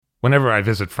Whenever I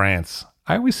visit France,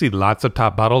 I always see lots of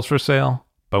top bottles for sale,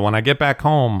 but when I get back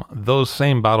home, those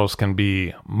same bottles can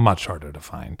be much harder to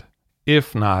find,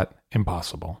 if not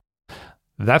impossible.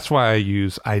 That's why I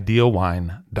use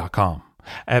idealwine.com.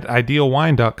 At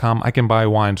idealwine.com, I can buy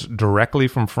wines directly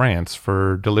from France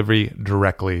for delivery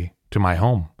directly to my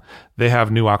home. They have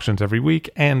new auctions every week,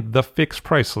 and the fixed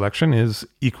price selection is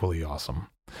equally awesome.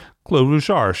 Clos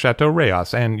Rougeard, Chateau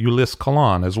Rayas, and Ulysse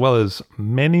Cologne, as well as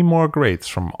many more greats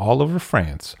from all over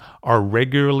France, are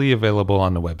regularly available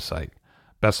on the website.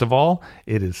 Best of all,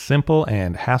 it is simple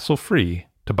and hassle-free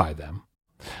to buy them.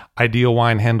 Ideal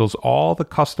Wine handles all the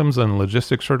customs and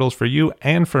logistics hurdles for you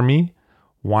and for me.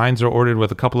 Wines are ordered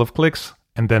with a couple of clicks,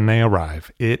 and then they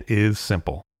arrive. It is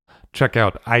simple. Check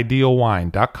out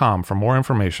idealwine.com for more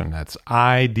information. That's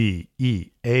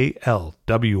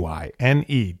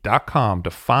IDEALWINE.com to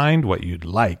find what you'd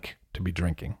like to be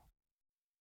drinking.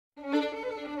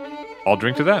 I'll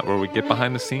Drink to That, where we get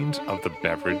behind the scenes of the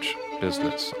beverage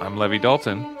business. I'm Levi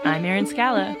Dalton. I'm Erin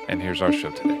Scala. And here's our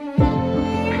show today.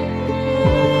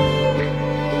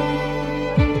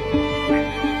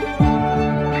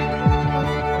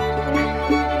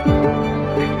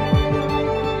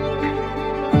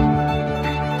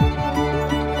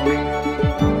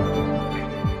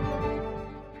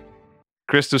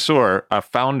 Chris Desor, a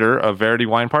founder of Verity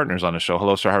Wine Partners, on the show.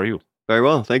 Hello, sir. How are you? Very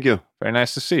well, thank you. Very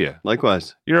nice to see you.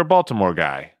 Likewise. You're a Baltimore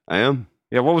guy. I am.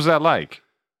 Yeah, what was that like?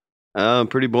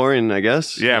 Pretty boring, I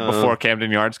guess. Yeah, before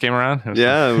Camden Yards came around?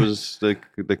 Yeah, it was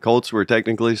the Colts were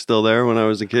technically still there when I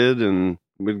was a kid, and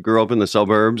we grew up in the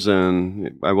suburbs,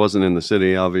 and I wasn't in the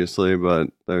city, obviously, but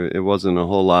it wasn't a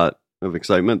whole lot of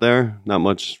excitement there. Not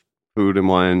much food and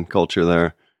wine culture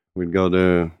there. We'd go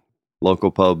to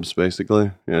local pubs,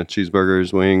 basically. Yeah,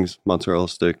 cheeseburgers, wings, mozzarella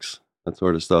sticks, that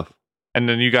sort of stuff. And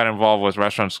then you got involved with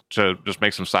restaurants to just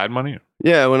make some side money?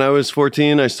 Yeah, when I was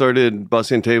 14, I started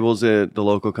bussing tables at the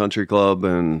local country club,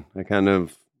 and I kind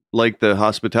of liked the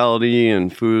hospitality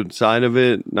and food side of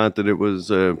it. Not that it was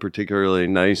a particularly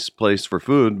nice place for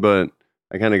food, but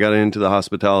I kind of got into the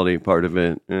hospitality part of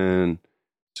it. And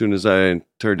as soon as I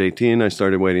turned 18, I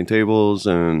started waiting tables,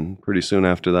 and pretty soon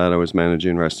after that, I was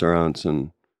managing restaurants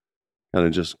and kind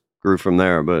of just grew from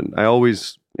there. But I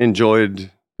always enjoyed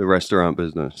the restaurant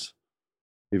business,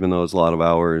 even though it's a lot of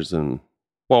hours. And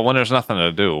well, when there's nothing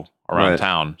to do around Right.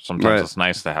 town, sometimes Right. it's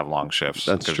nice to have long shifts.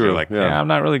 That's 'cause true, You're like, yeah. I'm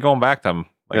not really going back to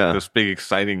Yeah. this big,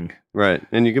 exciting. right.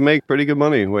 And you can make pretty good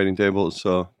money waiting tables.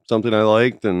 So something I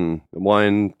liked, and the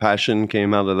wine passion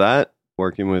came out of that.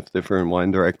 Working with different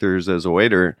wine directors as a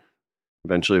waiter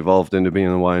eventually evolved into being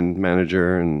a wine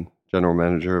manager and general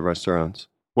manager of restaurants.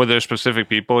 Were there specific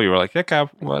people you were like, yeah,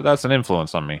 well, that's an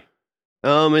influence on me?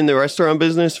 In the restaurant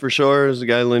business, for sure, there's a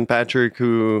guy, Lynn Patrick,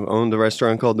 who owned a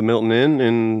restaurant called the Milton Inn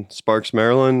in Sparks,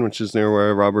 Maryland, which is near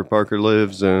where Robert Parker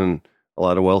lives, and a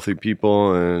lot of wealthy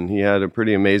people. And he had a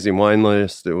pretty amazing wine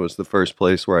list. It was the first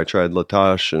place where I tried La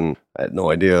Tâche, and I had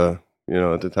no idea,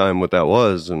 at the time what that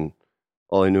was. And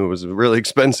all I knew it was really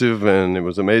expensive, and it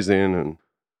was amazing. And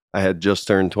I had just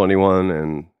turned 21,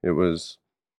 and it was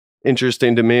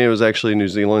interesting to me. It was actually New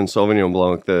Zealand Sauvignon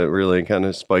Blanc that really kind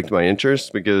of spiked my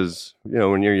interest because,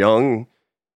 when you're young,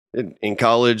 in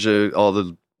college, all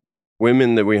the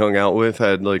women that we hung out with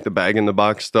had like the bag in the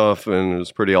box stuff, and it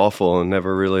was pretty awful and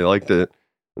never really liked it.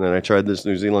 And then I tried this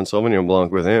New Zealand Sauvignon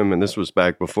Blanc with him, and this was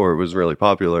back before it was really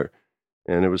popular.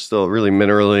 And it was still really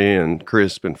minerally and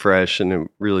crisp and fresh, and it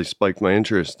really spiked my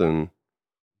interest. And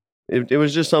it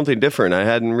was just something different. I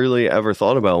hadn't really ever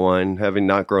thought about wine, having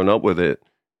not grown up with it.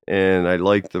 And I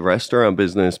liked the restaurant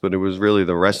business, but it was really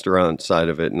the restaurant side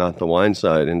of it, not the wine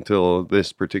side, until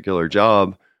this particular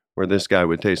job where this guy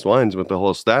would taste wines with the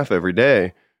whole staff every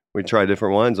day. We'd try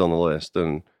different wines on the list.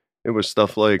 And it was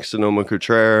stuff like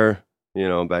Sonoma-Cutrer,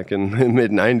 back in the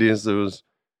mid-90s. It was,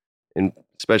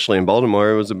 especially in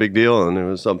Baltimore, it was a big deal. And it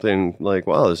was something like,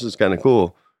 wow, this is kind of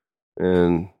cool.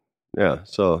 And yeah,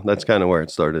 so that's kind of where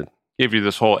it started. Gave you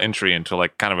this whole entry into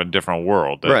like kind of a different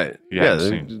world. That Right. you Yeah. hadn't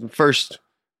seen. The first,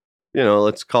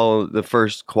 let's call it the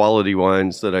first quality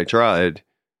wines that I tried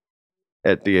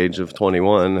at the age of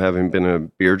 21, having been a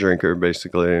beer drinker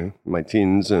basically my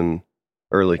teens and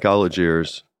early college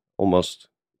years, almost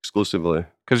exclusively.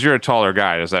 Because you're a taller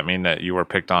guy, does that mean that you were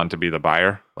picked on to be the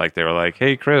buyer? Like they were like,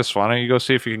 hey, Chris, why don't you go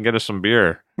see if you can get us some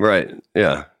beer? Right.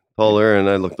 Yeah. Taller, and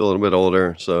I looked a little bit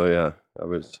older. So yeah,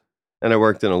 and I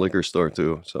worked in a liquor store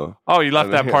too. So you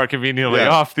left that part conveniently Yeah.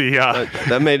 off the.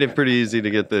 that made it pretty easy to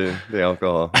get the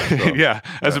alcohol. So, yeah,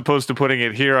 as opposed to putting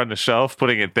it here on the shelf,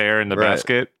 putting it there in the Right.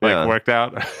 basket, Yeah. worked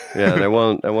out. Yeah, and I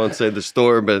won't say the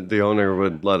store, but the owner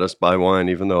would let us buy wine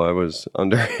even though I was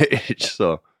underage.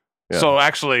 So yeah. So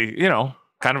actually,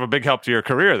 kind of a big help to your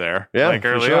career there. Yeah, like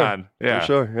early sure. on. Yeah, For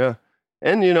sure. Yeah.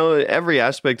 And, every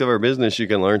aspect of our business, you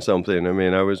can learn something. I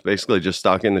mean, I was basically just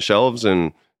stocking the shelves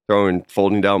and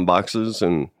folding down boxes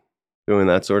and doing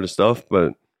that sort of stuff.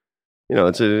 But,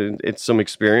 it's some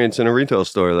experience in a retail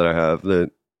store that I have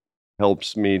that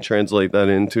helps me translate that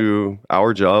into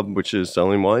our job, which is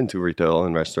selling wine to retail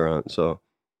and restaurants. So,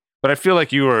 but I feel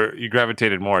like you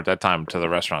gravitated more at that time to the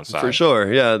restaurant side. for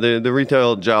sure, yeah. The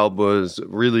retail job was a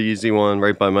really easy one,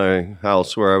 right by my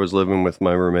house where I was living with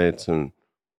my roommates, and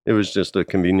it was just a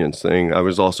convenience thing. I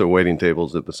was also waiting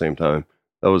tables at the same time.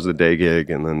 That was the day gig,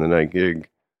 and then the night gig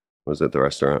was at the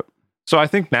restaurant. So I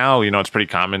think now, it's pretty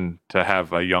common to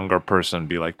have a younger person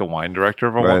be like the wine director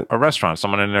of Right. a restaurant,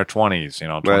 someone in their 20s,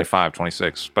 25,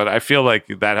 26. But I feel like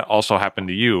that also happened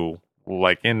to you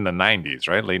like in the 90s,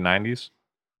 right? Late 90s?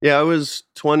 Yeah, I was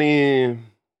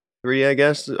 23, I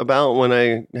guess, about when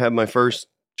I had my first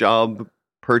job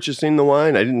purchasing the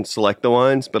wine. I didn't select the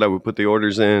wines, but I would put the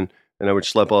orders in, and I would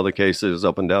schlep all the cases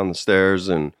up and down the stairs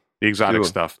and The exotic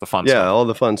stuff, the fun yeah, stuff. all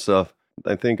the fun stuff.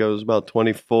 I think I was about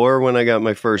 24 when I got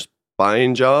my first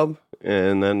buying job,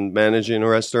 and then managing a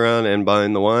restaurant and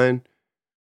buying the wine.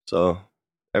 So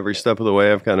every step of the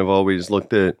way, I've kind of always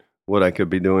looked at what I could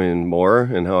be doing more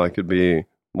and how I could be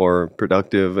more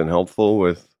productive and helpful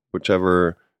with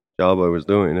whichever job I was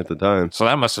doing at the time. So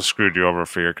that must have screwed you over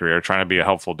for your career, trying to be a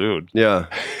helpful dude. Yeah,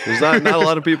 there's not a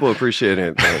lot of people appreciate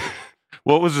it. But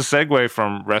What was the segue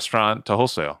from restaurant to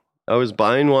wholesale? I was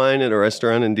buying wine at a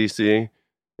restaurant in DC,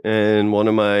 and one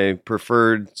of my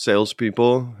preferred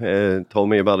salespeople had told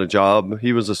me about a job.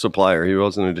 He was a supplier, he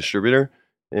wasn't a distributor.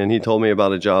 And he told me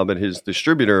about a job at his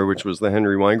distributor, which was the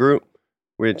Henry Wine Group,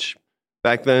 which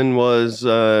back then was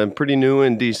pretty new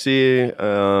in DC.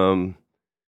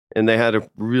 And they had a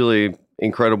really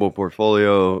incredible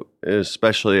portfolio,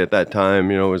 especially at that time.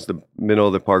 It was the middle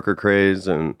of the Parker craze,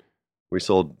 and we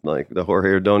sold like the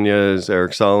Jorge Ordonez,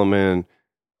 Eric Solomon,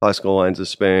 Classical Wines of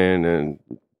Spain, and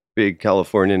big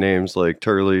California names like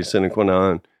Turley,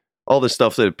 Sinaquanon, all the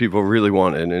stuff that people really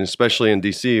wanted, and especially in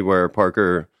DC where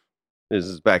Parker is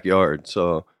his backyard.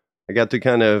 So I got to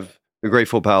kind of the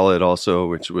Grateful Palate also,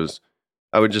 which was,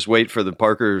 I would just wait for the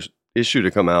Parker issue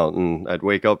to come out, and I'd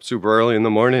wake up super early in the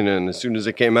morning, and as soon as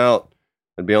it came out,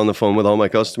 I'd be on the phone with all my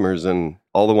customers, and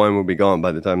all the wine would be gone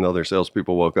by the time the other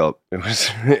salespeople woke up. It was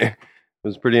it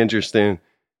was pretty interesting.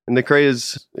 And the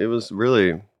craze, it was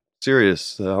really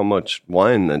serious how much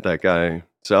wine that guy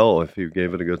sell if he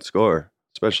gave it a good score,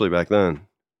 especially back then.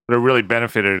 But it really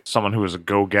benefited someone who was a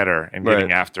go-getter and getting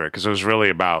Right. after it, because it was really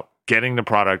about getting the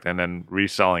product and then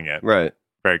reselling it Right,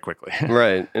 very quickly.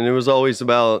 right. And it was always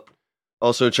about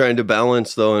also trying to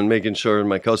balance, though, and making sure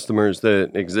my customers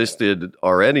that existed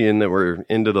already and that were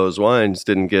into those wines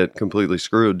didn't get completely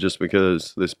screwed just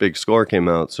because this big score came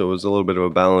out. So it was a little bit of a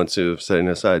balance of setting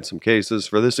aside some cases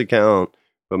for this account,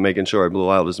 but making sure I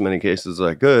blew out as many cases as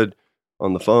I could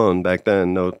on the phone. Back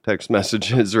then, no text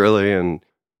messages really, and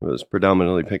it was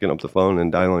predominantly picking up the phone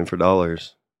and dialing for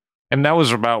dollars. And that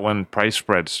was about when price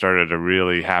spreads started to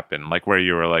really happen, like where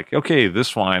you were like, okay,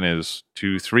 this wine is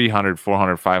to $300,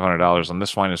 $400, $500, and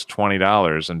this wine is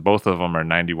 $20, and both of them are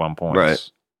 91 points.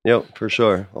 Right. Yep, for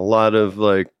sure. A lot of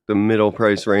like the middle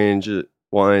price range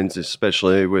wines,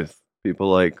 especially with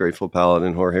people like Grateful Palate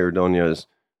and Jorge Ordonez,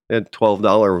 they had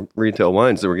 $12 retail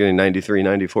wines that were getting 93,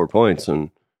 94 points,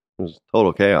 and it was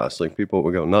total chaos. Like people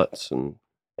would go nuts, and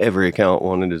every account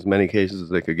wanted as many cases as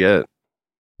they could get.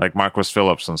 Like Marquis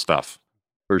Phillips and stuff.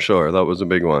 For sure. That was a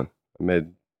big one. I made a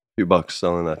few bucks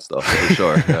selling that stuff, for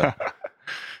sure. Yeah.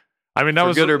 I mean, that For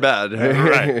was good or bad.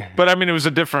 right. But I mean, it was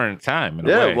a different time. In a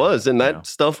Yeah, way. it was. And that Yeah.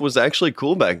 stuff was actually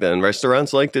cool back then.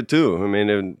 Restaurants liked it too. I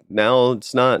mean, now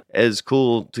it's not as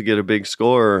cool to get a big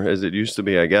score as it used to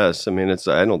be, I guess. I mean,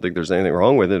 I don't think there's anything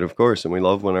wrong with it, of course. And we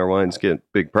love when our wines get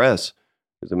big press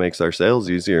because it makes our sales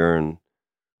easier.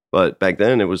 But back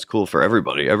then it was cool for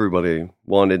everybody. Everybody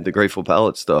wanted the Grateful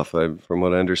Palate stuff. From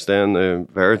what I understand, the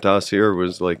Veritas here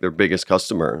was like their biggest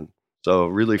customer. So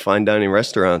really fine dining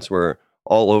restaurants were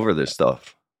all over this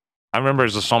stuff. I remember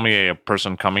as a sommelier, a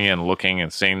person coming in, looking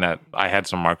and seeing that I had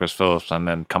some Marquis Phillips, and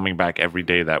then coming back every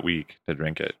day that week to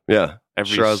drink it. Yeah.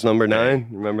 Every Shiraz number day. 9.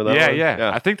 Remember that Yeah, one?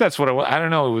 yeah. I think that's what it was. I don't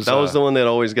know. It was That was the one that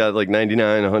always got like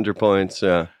 99, 100 points.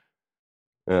 Yeah.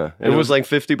 Yeah. And it was like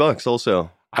 $50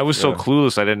 also. I was so Yeah.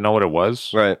 clueless. I didn't know what it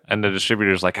was. Right. And the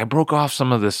distributor's like, I broke off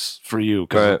some of this for you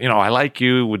because, Right. I like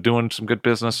you. We're doing some good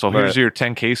business. So here's Right. your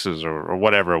 10 cases or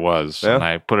whatever it was. Yeah. And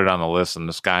I put it on the list, and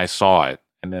this guy saw it.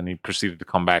 And then he proceeded to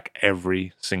come back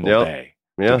every single Yep. day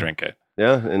Yeah. to drink it.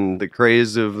 Yeah. And the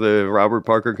craze of the Robert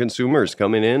Parker consumers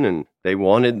coming in, and they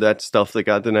wanted that stuff that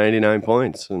got the 99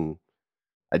 points. And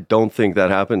I don't think that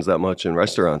happens that much in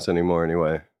restaurants anymore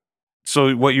anyway.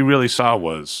 So what you really saw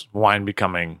was wine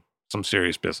becoming some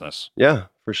serious business. Yeah,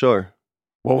 for sure.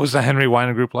 What was the Henry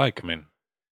Wine Group like? I mean,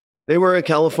 They were a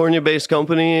California-based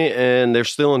company, and they're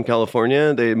still in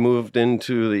California. They moved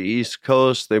into the East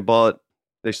Coast.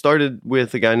 They started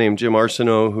with a guy named Jim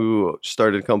Arsenault, who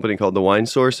started a company called The Wine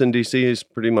Source in DC. He's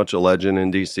pretty much a legend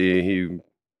in DC. He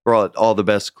brought all the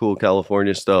best cool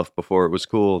California stuff before it was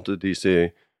cool to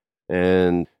DC.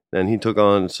 And then he took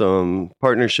on some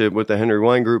partnership with the Henry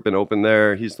Wine Group and opened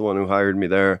there. He's the one who hired me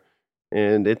there.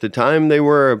 And at the time, they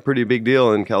were a pretty big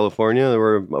deal in California. They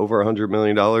were over $100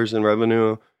 million in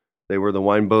revenue. They were the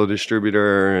Winebow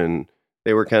distributor, and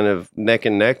they were kind of neck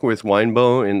and neck with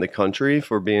Winebow in the country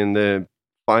for being the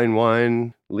fine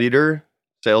wine leader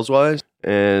sales-wise.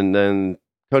 And then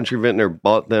Country Vintner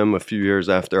bought them a few years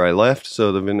after I left,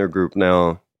 so the Vintner Group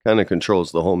now kind of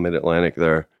controls the whole Mid-Atlantic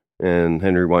there. And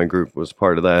Henry Wine Group was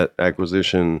part of that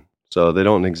acquisition, so they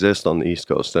don't exist on the East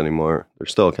Coast anymore. They're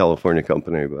still a California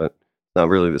company, but not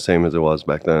really the same as it was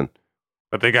back then.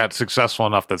 but they got successful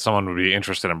enough that someone would be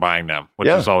interested in buying them, which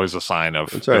Yeah. is always a sign of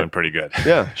That's right. doing pretty good.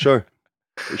 Yeah, sure.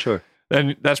 For sure.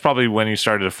 And that's probably when you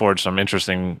started to forge some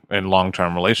interesting and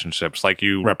long-term relationships, like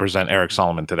you represent Eric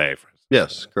Solomon today.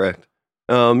 Yes, correct.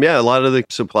 Yeah, a lot of the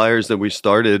suppliers that we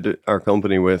started our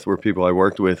company with were people I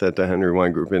worked with at the Henry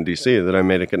Wine Group in DC that I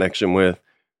made a connection with.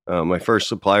 My first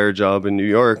supplier job in New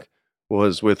York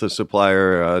was with a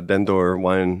supplier, Dendor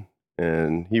Wine,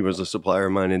 and he was a supplier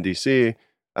of mine in DC.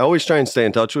 I always try and stay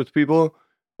in touch with people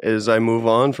as I move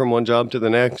on from one job to the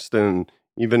next. And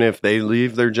even if they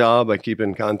leave their job, I keep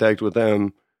in contact with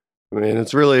them. I mean,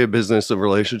 it's really a business of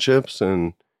relationships.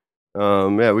 And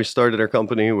yeah, we started our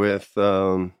company with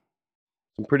some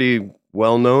pretty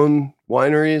well-known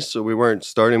wineries. So we weren't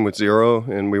starting with zero,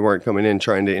 and we weren't coming in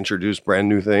trying to introduce brand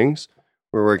new things.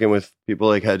 We're working with people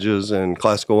like Hedges and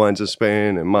Classical Wines of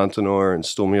Spain and Montanor and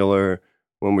Stuhlmuller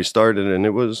when we started. And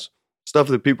it was stuff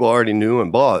that people already knew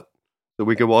and bought. So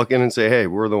we could walk in and say, hey,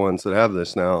 we're the ones that have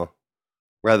this now,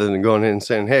 rather than going in and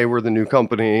saying, hey, we're the new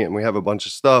company and we have a bunch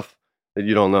of stuff that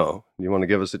you don't know. You want to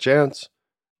give us a chance?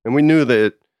 And we knew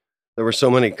that there were so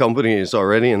many companies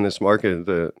already in this market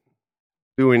that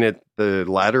doing it the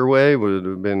latter way would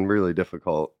have been really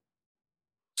difficult.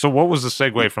 So what was the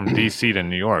segue from DC to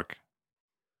New York?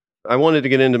 I wanted to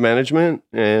get into management,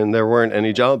 and there weren't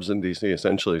any jobs in DC,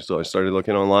 essentially. So I started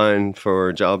looking online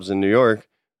for jobs in New York,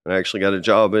 and I actually got a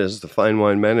job as the fine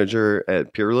wine manager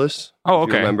at Peerless. Oh, If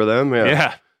you okay. remember them?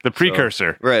 Yeah, the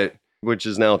precursor. Right, which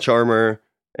is now Charmer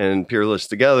and Peerless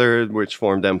together, which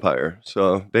formed Empire.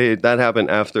 So that happened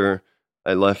after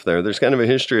I left there. There's kind of a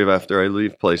history of after I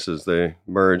leave places, they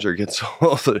merge or get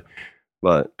sold.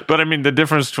 But I mean, the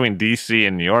difference between DC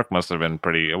and New York must have been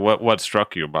pretty. What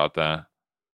struck you about that?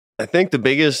 I think the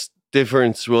biggest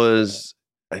difference was,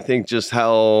 I think, just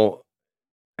how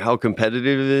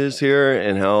competitive it is here,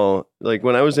 and how, like,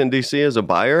 when I was in DC as a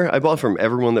buyer, I bought from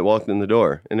everyone that walked in the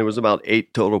door, and it was about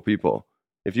 8 total people.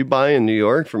 If you buy in New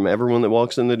York from everyone that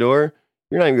walks in the door,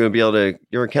 you're not even going to be able to,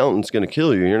 your accountant's going to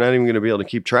kill you. You're not even going to be able to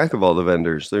keep track of all the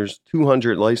vendors. There's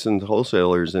 200 licensed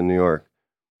wholesalers in New York.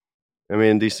 I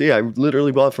mean, in DC, I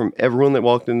literally bought from everyone that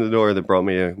walked in the door that brought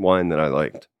me a wine that I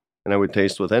liked. And I would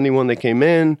taste with anyone that came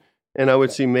in, and I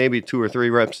would see maybe 2 or 3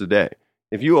 reps a day.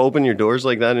 If you open your doors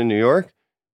like that in New York,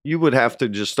 you would have to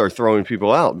just start throwing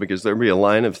people out, because there'd be a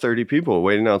line of 30 people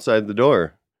waiting outside the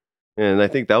door. And I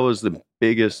think that was the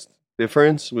biggest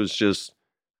difference, was just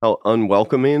how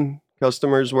unwelcoming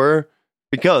customers were,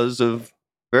 because of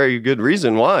very good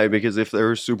reason why. Because if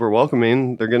they're super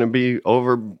welcoming, they're going to be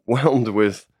overwhelmed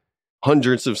with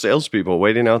hundreds of salespeople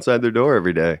waiting outside their door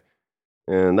every day.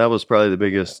 And that was probably the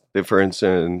biggest difference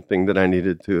and thing that I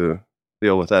needed to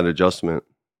deal with, that adjustment.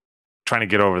 Trying to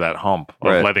get over that hump of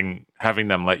Right. having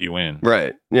them let you in.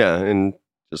 Right. Yeah. And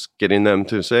just getting them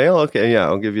to say, oh, okay, yeah,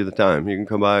 I'll give you the time. You can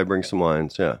come by, bring some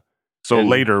wines. Yeah. So And-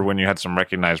 later, when you had some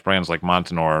recognized brands like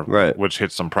Montanor, Right. which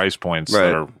hit some price points Right.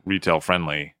 that are retail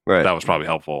friendly, Right. that was probably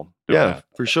helpful. doing Yeah, that.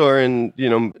 for sure. And,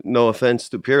 no offense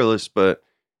to Peerless, but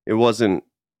it wasn't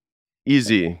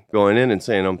easy going in and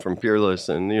saying I'm from Peerless.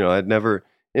 And, I'd never,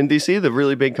 in DC, the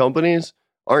really big companies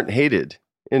aren't hated.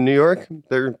 In New York,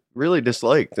 they're really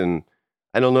disliked. And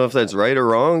I don't know if that's right or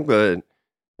wrong, but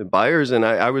the buyers, and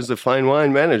I was the fine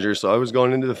wine manager, so I was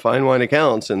going into the fine wine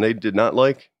accounts, and they did not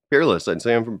like Peerless. I'd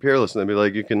say I'm from Peerless, and they'd be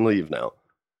like, you can leave now.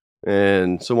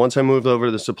 And so once I moved over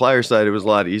to the supplier side, it was a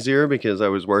lot easier, because I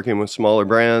was working with smaller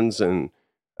brands, and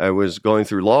I was going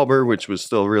through Lauber, which was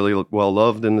still really well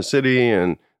loved in the city,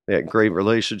 and they had great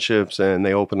relationships, and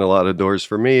they opened a lot of doors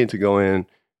for me to go in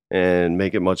and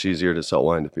make it much easier to sell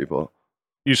wine to people.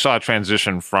 You saw a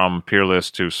transition from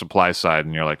Peerless to supply side,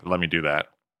 and you're like, let me do that.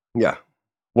 Yeah.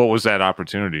 What was that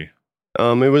opportunity?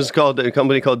 It was called a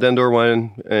company called Dendor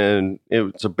Wine, and it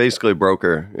was basically a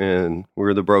broker, and we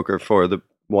were the broker for the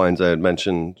wines I had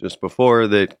mentioned just before.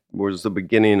 That was the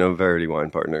beginning of Verity Wine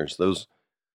Partners. Those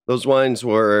wines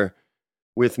were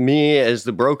with me as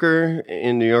the broker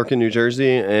in New York and New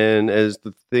Jersey, and as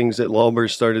the things at Lauber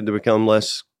started to become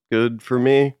less good for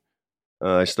me,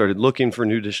 I started looking for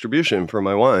new distribution for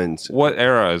my wines. What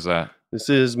era is that? This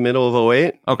is middle of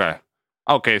 '08.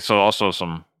 Okay, so also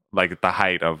some, like, the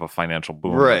height of a financial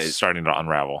boom Right. that's starting to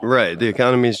unravel. Right. The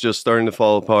economy is just starting to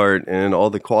fall apart, and all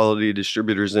the quality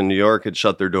distributors in New York had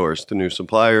shut their doors to new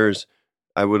suppliers.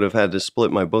 I would have had to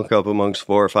split my book up amongst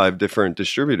 4 or 5 different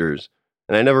distributors.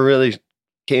 And I never really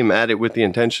came at it with the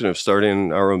intention of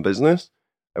starting our own business.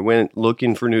 I went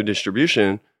looking for new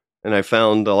distribution, and I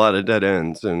found a lot of dead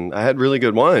ends. And I had really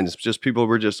good wines, just people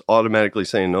were just automatically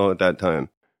saying no at that time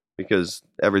because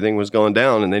everything was going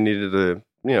down and they needed to,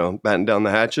 batten down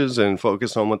the hatches and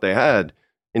focus on what they had.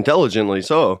 Intelligently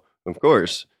so, of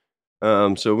course.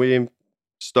 So we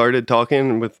started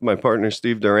talking with my partner,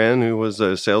 Steve Duran, who was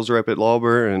a sales rep at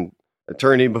Lauber and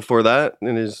attorney before that,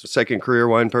 and his second career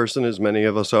wine person, as many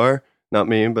of us are. Not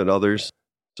me, but others.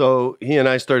 So he and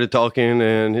I started talking,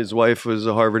 and his wife was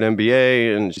a Harvard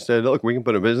MBA, and she said, look, we can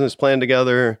put a business plan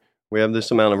together. We have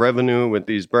this amount of revenue with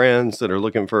these brands that are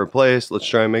looking for a place. Let's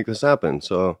try and make this happen.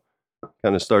 So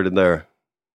kind of started there.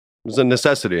 It was a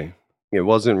necessity. It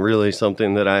wasn't really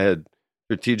something that I had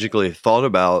strategically thought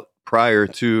about prior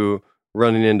to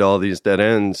running into all these dead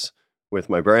ends with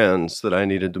my brands that I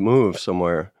needed to move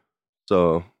somewhere.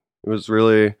 So it was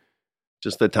really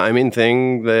just a timing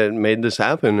thing that made this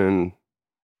happen. And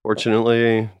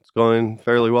fortunately, it's going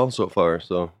fairly well so far.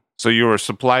 So you were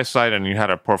supply side and you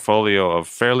had a portfolio of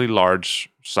fairly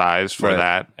large size for Right.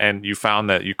 that. And you found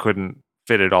that you couldn't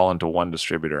fit it all into one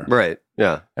distributor. right.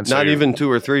 Yeah. And so Not you're- even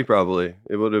 2 or 3, probably.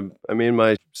 It would have,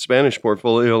 my Spanish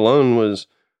portfolio alone was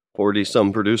 40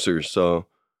 some producers. So,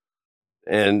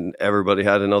 and everybody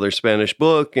had another Spanish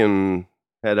book. And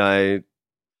had I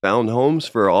found homes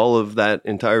for all of that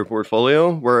entire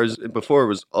portfolio, whereas before it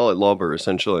was all at Lauber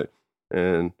essentially.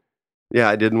 And yeah,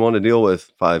 I didn't want to deal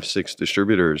with 5, 6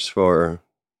 distributors for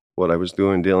what I was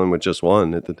doing, dealing with just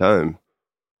one at the time.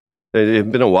 It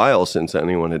had been a while since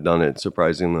anyone had done it,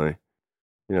 surprisingly.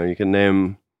 You can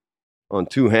name on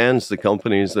 2 hands the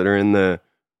companies that are in the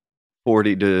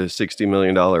 $40 to $60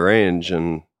 million range,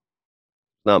 and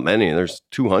not many. There's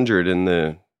 200 in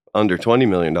the under $20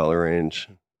 million range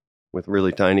with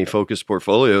really tiny focused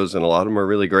portfolios, and a lot of them are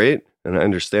really great. And I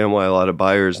understand why a lot of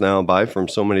buyers now buy from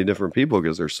so many different people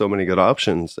because there's so many good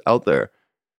options out there.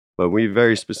 But we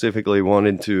very specifically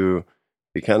wanted to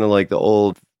be kind of like the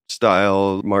old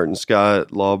style Martin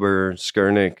Scott, Lauber,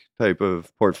 Skurnik type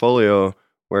of portfolio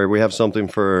where we have something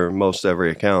for most every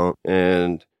account,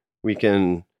 and we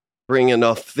can bring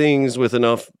enough things with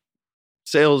enough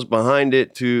sales behind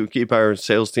it to keep our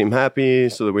sales team happy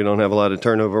so that we don't have a lot of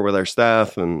turnover with our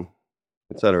staff, and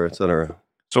et cetera, et cetera.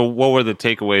 So what were the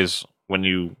takeaways when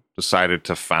you decided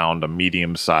to found a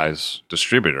medium-sized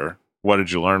distributor? What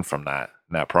did you learn from that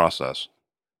in that process?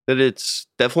 That it's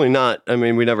definitely not,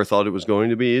 we never thought it was going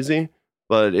to be easy,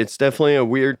 but it's definitely a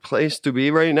weird place to be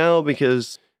right now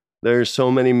because there's so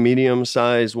many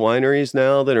medium-sized wineries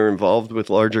now that are involved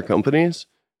with larger companies.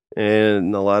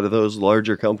 And a lot of those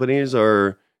larger companies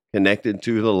are connected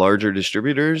to the larger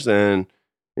distributors. And,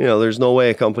 there's no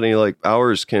way a company like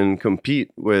ours can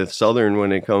compete with Southern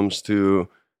when it comes to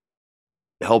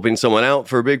helping someone out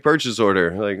for a big purchase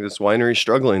order. Like, this winery's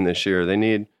struggling this year. They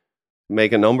need to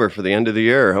make a number for the end of the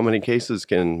year. How many cases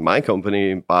can my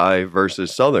company buy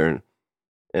versus Southern?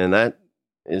 And that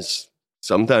is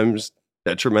sometimes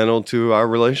detrimental to our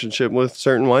relationship with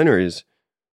certain wineries.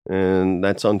 And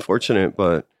that's unfortunate,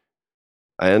 but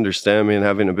I understand.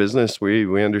 Having a business,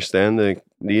 we understand the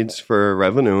needs for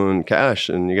revenue and cash,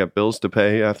 and you got bills to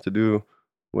pay. You have to do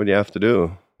what you have to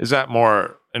do. Is that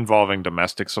more involving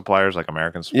domestic suppliers, like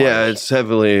American suppliers? Yeah, it's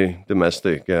heavily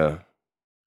domestic. Yeah.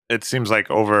 It seems like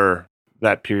over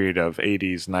that period of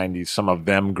 80s, 90s, some of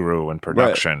them grew in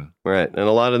production. Right. And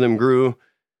a lot of them grew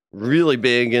really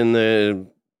big in the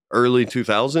early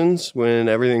 2000s when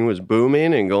everything was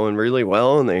booming and going really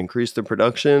well, and they increased the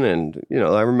production. And,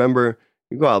 I remember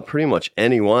you go out pretty much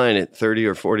any wine at $30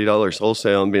 or $40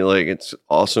 wholesale and be like, it's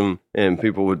awesome. And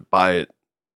people would buy it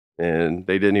and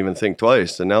they didn't even think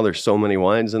twice. And now there's so many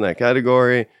wines in that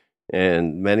category.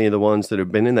 And many of the ones that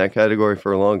have been in that category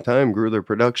for a long time grew their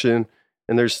production.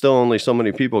 And there's still only so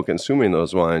many people consuming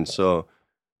those wines. So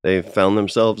they've found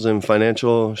themselves in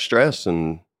financial stress.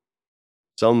 And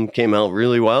Some came out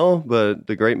really well, but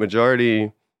the great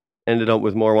majority ended up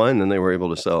with more wine than they were able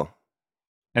to sell.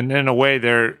 And in a way,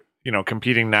 they're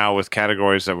competing now with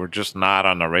categories that were just not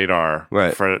on the radar,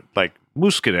 Right. For like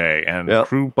Muscadet and Yep.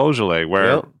 Cru Beaujolais,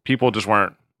 where Yep. people just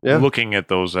weren't Yeah. looking at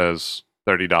those as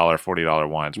 $30, $40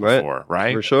 wines Right. before,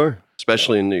 right? For sure,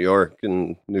 especially in New York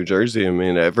and New Jersey. I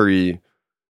mean, every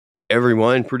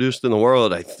wine produced in the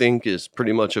world, I think, is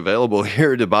pretty much available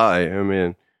here to buy. I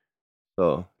mean,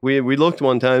 so we looked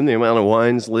one time, the amount of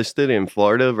wines listed in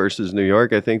Florida versus New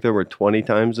York. I think there were 20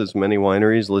 times as many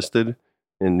wineries listed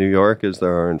in New York as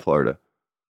there are in Florida.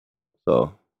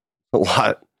 So a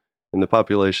lot. And the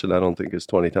population, I don't think, is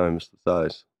 20 times the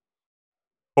size.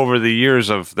 Over the years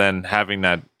of then having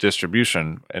that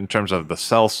distribution, in terms of the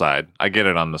sell side, I get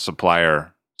it on the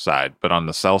supplier side, but on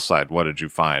the sell side, what did you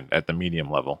find at the medium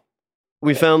level?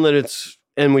 We found that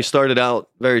and we started out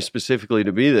very specifically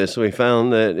to be this. We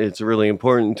found that it's really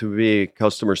important to be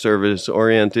customer service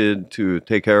oriented, to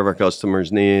take care of our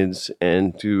customers' needs,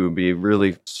 and to be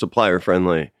really supplier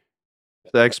friendly.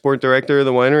 If the export director of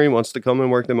the winery wants to come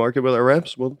and work the market with our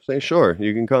reps, we'll say, sure,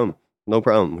 you can come. No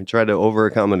problem. We try to over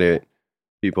accommodate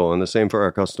people, and the same for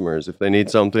our customers. If they need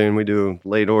something, we do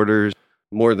late orders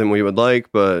more than we would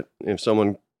like, but if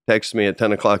someone texts me at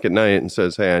 10 o'clock at night and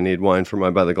says, hey, I need wine for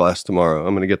my by the glass tomorrow,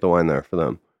 I'm going to get the wine there for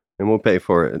them, and we'll pay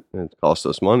for it. It costs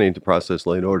us money to process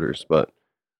late orders, but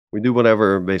we do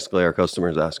whatever basically our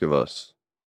customers ask of us,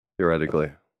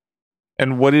 theoretically.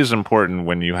 And what is important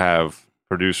when you have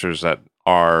producers that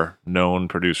are known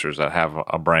producers that have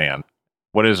a brand?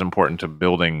 What is important to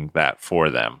building that for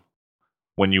them?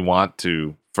 When you want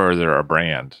to further a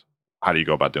brand, how do you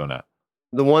go about doing that?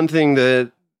 The one thing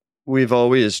that we've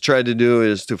always tried to do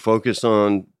is to focus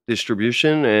on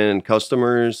distribution and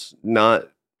customers, not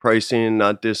pricing,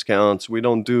 not discounts. We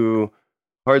don't do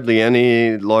hardly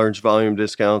any large volume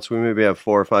discounts. We maybe have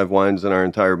 4 or 5 wines in our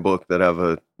entire book that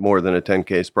have more than a 10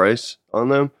 case price on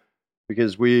them,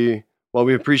 because while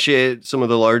we appreciate some of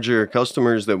the larger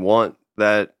customers that want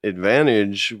that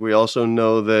advantage, we also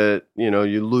know that,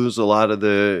 you lose a lot of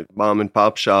the mom and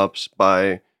pop shops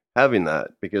by having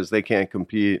that, because they can't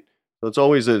compete. So it's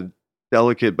always a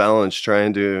delicate balance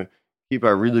trying to keep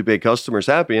our really big customers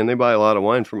happy, and they buy a lot of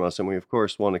wine from us, and we of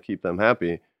course want to keep them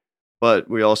happy. But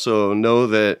we also know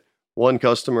that one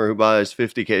customer who buys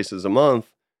 50 cases a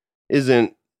month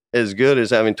isn't as good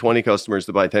as having 20 customers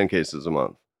to buy 10 cases a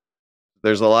month.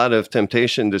 There's a lot of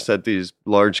temptation to set these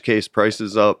large case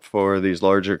prices up for these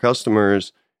larger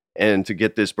customers and to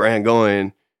get this brand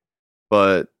going.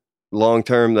 But long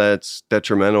term, that's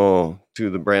detrimental to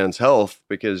the brand's health,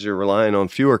 because you're relying on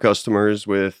fewer customers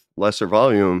with lesser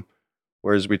volume.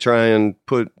 Whereas we try and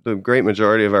put the great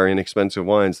majority of our inexpensive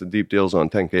wines, the deep deals, on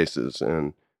 10 cases.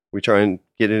 And we try and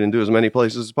get it into as many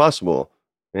places as possible.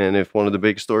 And if one of the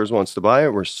big stores wants to buy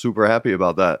it, we're super happy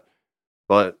about that.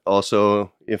 But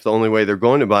also, if the only way they're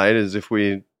going to buy it is if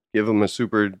we give them a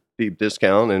super deep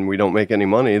discount and we don't make any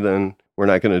money, then we're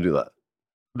not going to do that.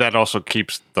 That also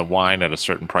keeps the wine at a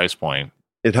certain price point.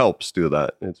 It helps do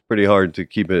that. It's pretty hard to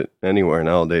keep it anywhere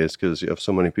nowadays, because you have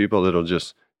so many people that'll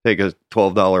just take a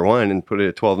 $12 wine and put it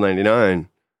at $12.99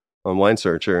 on Wine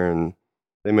Searcher, and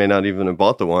they may not even have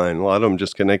bought the wine. A lot of them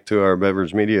just connect to our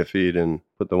beverage media feed and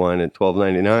put the wine at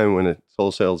 $12.99 when it's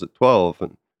wholesales at $12.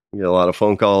 And we get a lot of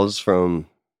phone calls from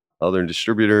other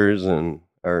distributors and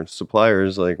our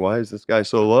suppliers like, why is this guy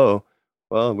so low?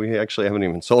 Well, we actually haven't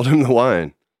even sold him the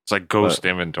wine. It's like ghost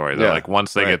inventory. They're yeah, like,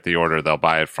 once they get the order, they'll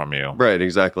buy it from you. Right,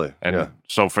 exactly. And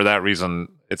so for that reason,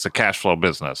 it's a cash flow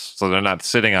business. So they're not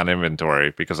sitting on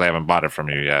inventory because they haven't bought it from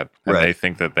you yet. And they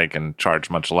think that they can charge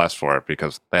much less for it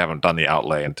because they haven't done the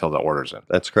outlay until the order's in.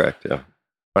 That's correct, yeah.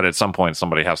 But at some point,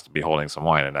 somebody has to be holding some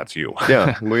wine, and that's you.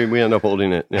 Yeah, we end up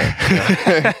holding it.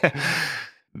 Yeah.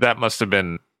 That must have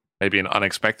been maybe an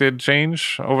unexpected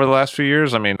change over the last few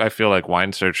years. I mean, I feel like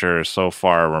Wine Searcher is so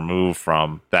far removed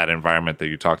from that environment that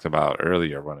you talked about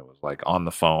earlier when it was like on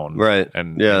the phone. Right.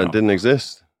 And it didn't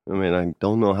exist. I mean, I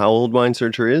don't know how old Wine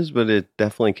Searcher is, but it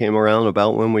definitely came around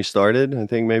about when we started. I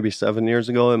think maybe 7 years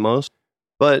ago at most.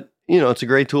 But, it's a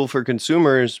great tool for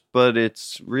consumers, but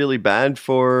it's really bad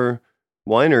for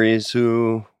wineries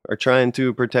who are trying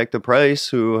to protect the price,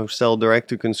 who sell direct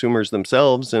to consumers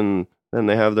themselves, and then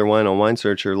they have their wine on Wine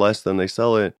Searcher less than they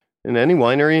sell it. In any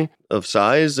winery of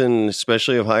size, and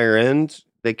especially of higher end,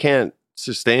 they can't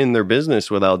sustain their business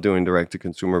without doing direct to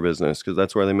consumer business, because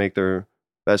that's where they make their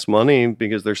best money,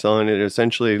 because they're selling it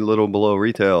essentially a little below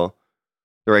retail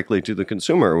directly to the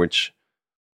consumer, which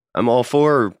I'm all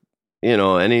for.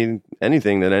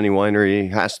 Anything that any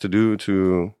winery has to do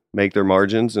to make their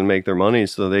margins and make their money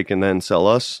so they can then sell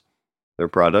us their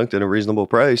product at a reasonable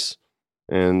price.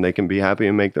 and they can be happy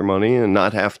and make their money and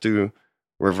not have to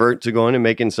revert to going and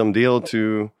making some deal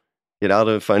to get out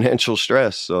of financial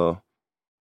stress. So,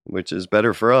 which is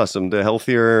better for us. And the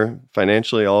healthier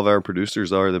financially all of our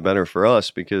producers are, the better for us,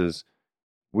 because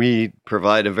we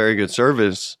provide a very good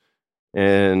service.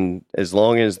 And as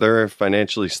long as they're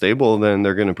financially stable, then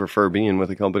they're going to prefer being with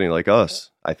a company like us,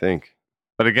 I think.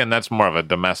 But again, that's more of a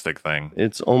domestic thing.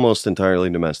 It's almost entirely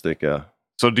domestic, yeah.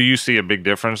 So do you see a big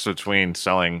difference between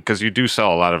selling, because you do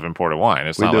sell a lot of imported wine.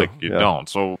 It's We not do, like you yeah. don't.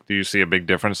 So do you see a big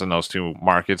difference in those two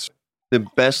markets? The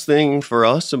best thing for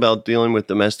us about dealing with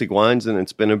domestic wines, and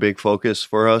it's been a big focus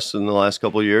for us in the last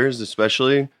couple of years,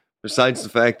 especially, besides the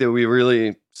fact that we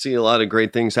really see a lot of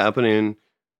great things happening,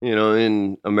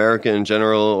 in America in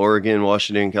general, Oregon,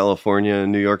 Washington, California,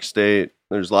 New York State.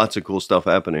 There's lots of cool stuff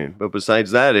happening. But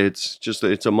besides that,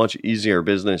 it's a much easier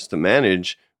business to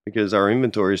manage because our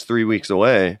inventory is 3 weeks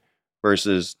away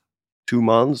versus 2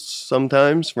 months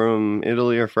sometimes from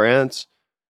Italy or France,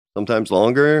 sometimes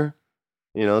longer,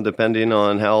 depending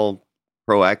on how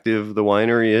proactive the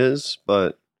winery is.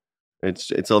 But it's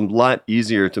a lot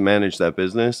easier to manage that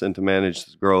business and to manage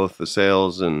the growth, the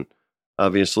sales, and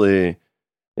obviously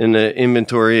in the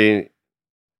inventory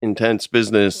intense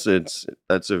business,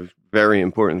 that's a very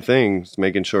important thing. It's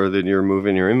making sure that you're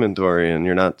moving your inventory and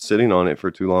you're not sitting on it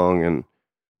for too long. And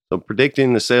so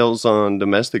predicting the sales on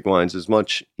domestic wines is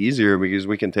much easier because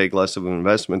we can take less of an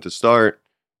investment to start.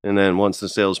 And then once the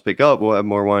sales pick up, we'll have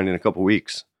more wine in a couple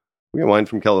weeks. We get wine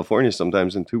from California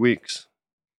sometimes in 2 weeks.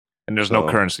 And there's no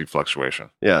currency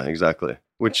fluctuation. Yeah, exactly.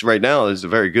 Which right now is a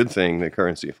very good thing, the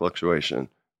currency fluctuation.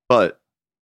 But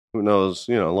who knows,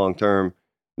 long term,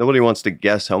 nobody wants to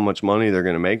guess how much money they're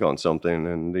going to make on something.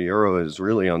 And the euro is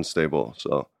really unstable.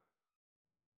 So.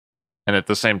 And at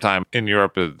the same time, in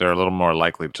Europe, they're a little more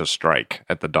likely to strike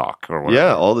at the dock or whatever.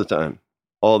 Yeah, all the time.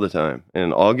 All the time.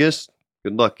 In August,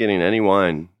 good luck getting any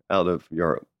wine out of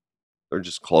Europe. They're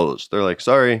just closed. They're like,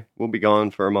 sorry, we'll be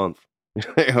gone for a month.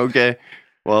 Okay.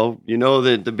 Well,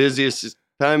 that the busiest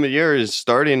time of year is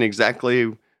starting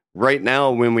exactly right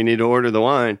now when we need to order the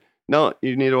wine. No,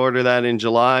 you need to order that in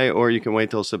July, or you can wait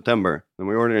till September. And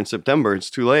we order in September, it's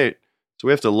too late. So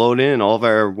we have to load in all of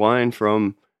our wine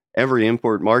from every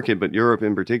import market, but Europe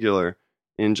in particular,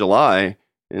 in July.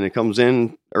 And it comes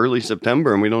in early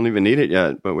September, and we don't even need it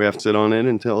yet. But we have to sit on it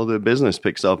until the business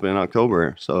picks up in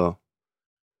October. So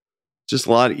it's just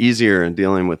a lot easier in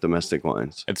dealing with domestic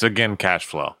wines. It's, again, cash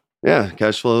flow. Yeah,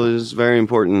 cash flow is very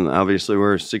important. Obviously,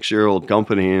 we're a 6-year-old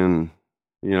company, and,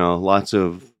 lots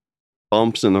of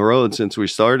bumps in the road since we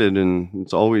started, and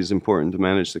it's always important to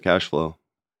manage the cash flow.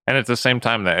 And at the same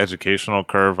time, the educational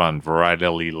curve on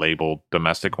varietally labeled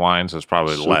domestic wines is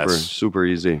probably less. Super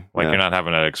easy. Like, you're not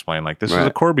having to explain, this is a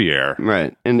Corbière.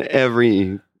 Right. And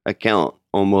every account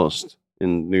almost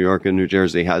in New York and New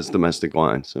Jersey has domestic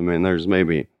wines. I mean, there's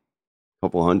maybe a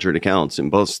couple hundred accounts in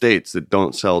both states that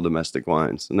don't sell domestic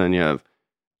wines. And then you have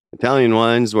Italian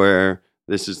wines where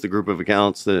this is the group of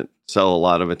accounts that sell a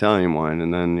lot of Italian wine.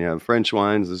 And then you have French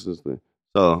wines.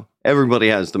 So everybody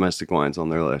has domestic wines on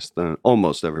their list.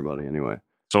 Almost everybody, anyway.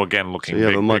 So again, looking, so you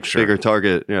have a much bigger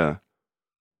target, yeah.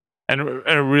 And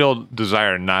a real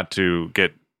desire not to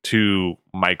get too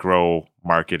micro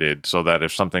marketed, so that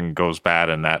if something goes bad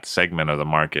in that segment of the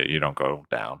market, you don't go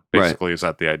down. Basically, right. Is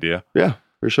that the idea? Yeah,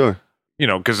 for sure.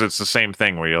 Because it's the same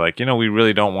thing where you're like, we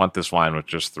really don't want this wine with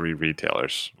just 3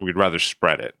 retailers. We'd rather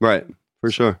spread it. Right, for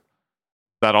sure.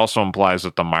 That also implies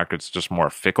that the market's just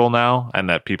more fickle now, and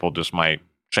that people just might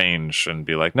change and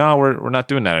be like, no, we're not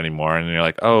doing that anymore. And you're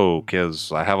like, oh,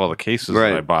 because I have all the cases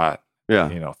that I bought.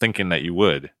 Yeah. Thinking that you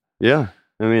would. Yeah.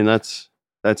 I mean, that's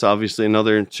obviously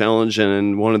another challenge.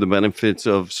 And one of the benefits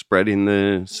of spreading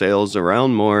the sales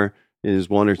around more is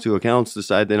 1 or 2 accounts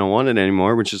decide they don't want it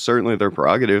anymore, which is certainly their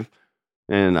prerogative.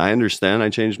 And I understand. I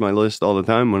changed my list all the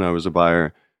time when I was a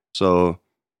buyer. So,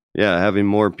 yeah, having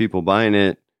more people buying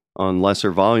it on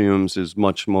lesser volumes is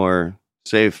much more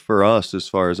safe for us as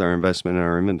far as our investment in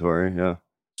our inventory. Yeah.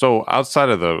 So outside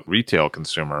of the retail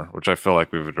consumer, which I feel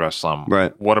like we've addressed some,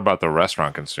 right. What about the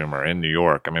restaurant consumer in New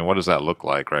York? I mean, what does that look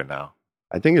like right now?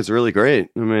 I think it's really great.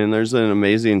 I mean, there's an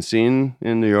amazing scene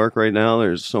in New York right now.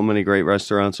 There's so many great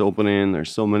restaurants opening.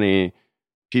 There's so many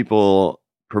people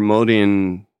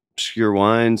promoting obscure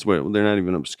wines. Well, they're not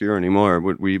even obscure anymore.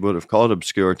 What we would have called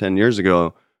obscure 10 years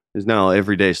ago is now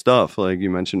everyday stuff. Like you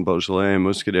mentioned, Beaujolais and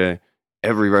Muscadet.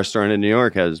 Every restaurant in New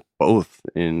York has both,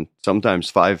 in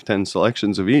sometimes 5-10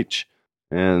 selections of each.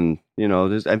 And,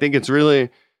 I think it's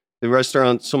really, the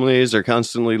restaurant sommeliers are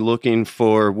constantly looking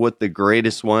for what the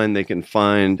greatest wine they can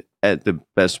find at the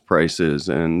best prices.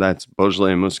 And that's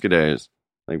Beaujolais and Muscadet.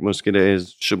 Like Muscadet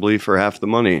is Chablis for half the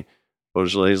money.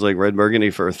 Beaujolais like red Burgundy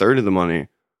for a third of the money.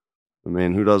 I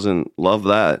mean, who doesn't love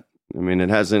that? I mean, it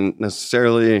hasn't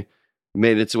necessarily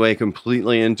made its way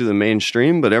completely into the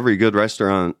mainstream, but every good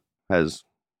restaurant has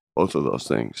both of those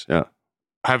things. Yeah.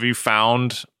 Have you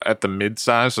found at the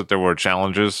mid-size that there were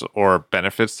challenges or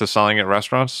benefits to selling at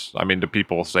restaurants? I mean, do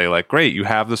people say like, great, you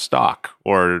have the stock,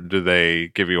 or do they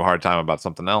give you a hard time about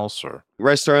something else? Or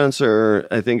restaurants are,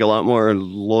 I think, a lot more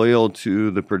loyal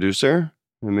to the producer.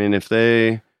 I mean, if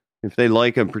they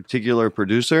like a particular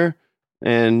producer,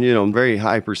 and, you know, a very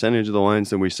high percentage of the wines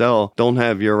that we sell don't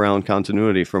have year-round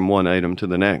continuity from one item to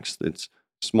the next. It's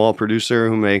a small producer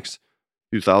who makes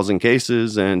 2,000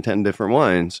 cases and 10 different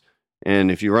wines.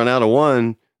 And if you run out of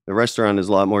one, the restaurant is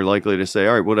a lot more likely to say,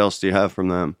 all right, what else do you have from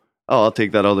them? Oh, I'll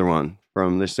take that other one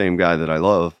from the same guy that I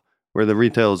love. Where the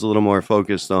retail is a little more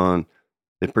focused on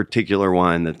the particular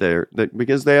wine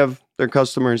because they have their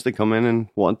customers that come in and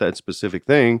want that specific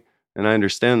thing. And I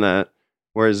understand that.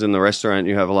 Whereas in the restaurant,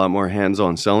 you have a lot more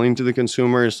hands-on selling to the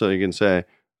consumer. So you can say,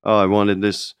 oh, I wanted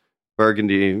this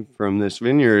Burgundy from this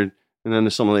vineyard. And then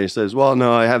the sommelier says, well,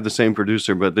 no, I have the same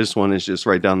producer, but this one is just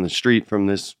right down the street from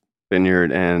this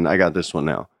vineyard, and I got this one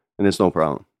now, and it's no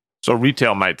problem. So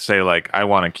retail might say like, I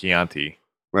want a Chianti,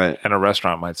 right? And a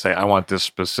restaurant might say, I want this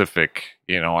specific,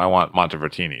 I want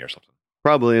Montevertini or something.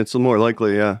 Probably, it's more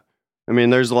likely, yeah. I mean,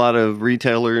 there's a lot of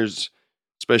retailers,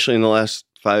 especially in the last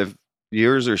 5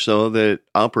 years or so, that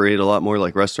operate a lot more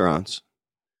like restaurants.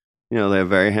 They have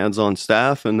very hands-on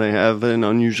staff, and they have an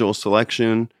unusual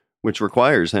selection, which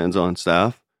requires hands-on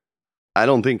staff. I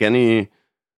don't think any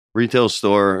retail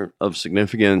store of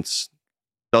significance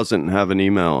doesn't have an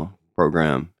email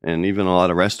program. And even a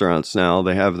lot of restaurants now,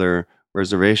 they have their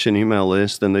reservation email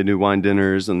list, and they do wine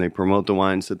dinners, and they promote the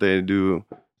wines that they do.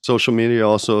 Social media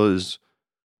also has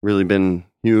really been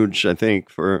huge, I think,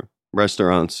 for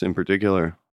restaurants in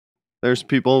particular. There's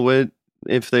people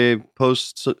if they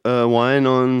post wine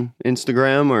on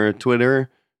Instagram or Twitter,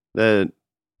 that,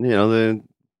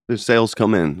 the sales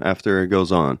come in after it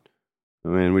goes on. I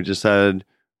mean, we just had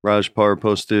Raj Parr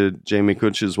posted Jamie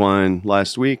Kuch's wine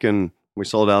last week, and we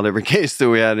sold out every case that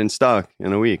we had in stock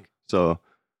in a week. So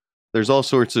there's all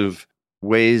sorts of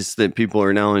ways that people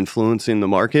are now influencing the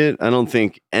market. I don't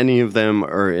think any of them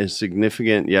are as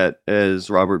significant yet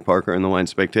as Robert Parker and the Wine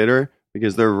Spectator,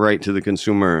 because they're right to the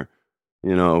consumer,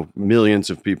 millions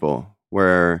of people,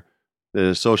 where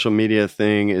the social media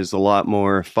thing is a lot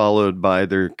more followed by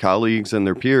their colleagues and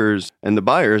their peers and the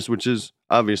buyers, which is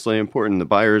obviously important. The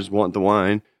buyers want the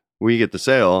wine. We get the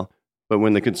sale, but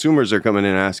when the consumers are coming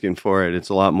in asking for it, it's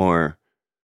a lot more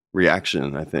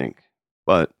reaction, I think.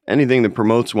 But anything that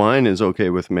promotes wine is okay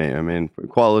with me. I mean,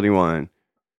 quality wine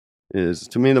is,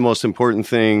 to me, the most important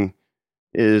thing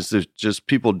is that just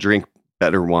people drink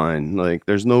better wine. Like,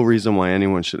 there's no reason why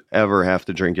anyone should ever have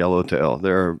to drink Yellowtail.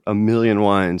 There are a million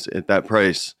wines at that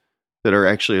price that are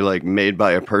actually like made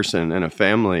by a person and a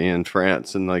family in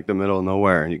France in like the middle of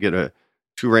nowhere. And you get a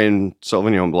Touraine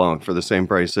Sauvignon Blanc for the same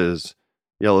price as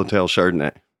Yellowtail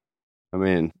Chardonnay. I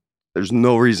mean, there's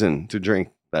no reason to drink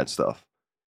that stuff.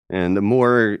 And the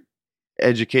more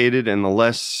educated and the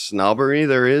less snobbery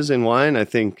there is in wine, I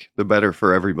think the better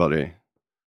for everybody.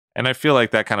 And I feel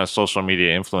like that kind of social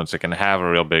media influence, it can have a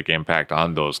real big impact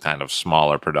on those kind of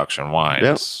smaller production wines.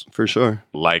 Yes, for sure.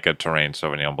 Like a Touraine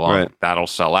Sauvignon Blanc. Right. That'll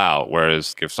sell out.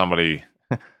 Whereas if somebody...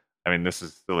 I mean, this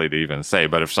is silly to even say,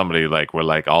 but if somebody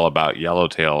were all about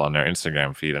Yellowtail on their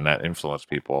Instagram feed and that influenced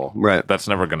people, right, that's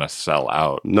never going to sell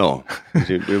out. No,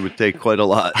 it would take quite a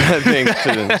lot, I think,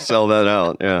 to sell that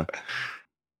out. Yeah.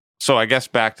 So I guess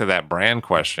back to that brand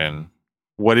question,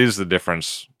 what is the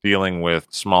difference dealing with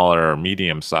smaller or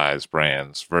medium-sized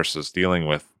brands versus dealing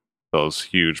with those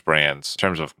huge brands in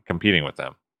terms of competing with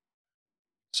them?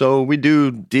 So we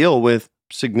do deal with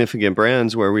significant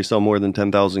brands where we sell more than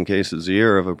 10,000 cases a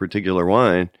year of a particular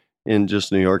wine in just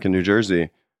New York and New Jersey.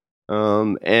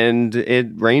 And it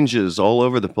ranges all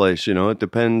over the place. It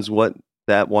depends what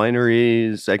that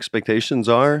winery's expectations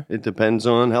are. It depends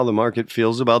on how the market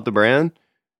feels about the brand.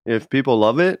 If people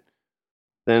love it,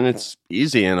 then it's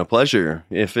easy and a pleasure.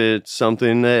 If it's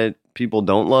something that people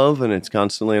don't love and it's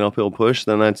constantly an uphill push,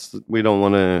 then we don't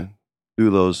want to do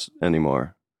those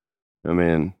anymore. I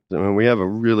mean, we have a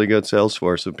really good sales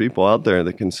force of people out there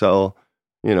that can sell,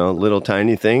 little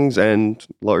tiny things and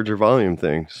larger volume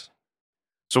things.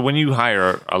 So when you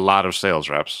hire a lot of sales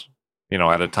reps,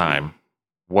 at a time,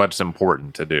 what's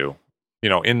important to do?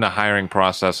 In the hiring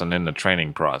process and in the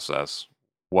training process,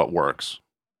 what works?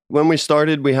 When we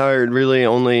started, we hired really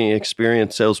only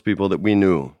experienced salespeople that we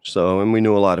knew. And we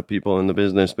knew a lot of people in the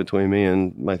business between me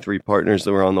and my 3 partners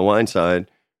that were on the wine side.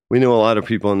 we knew a lot of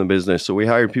people in the business. So we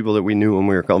hired people that we knew and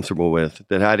we were comfortable with,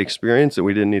 that had experience that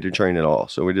we didn't need to train at all.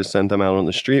 So we just sent them out on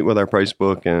the street with our price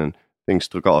book and things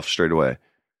took off straight away.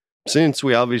 Since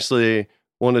we obviously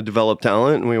want to develop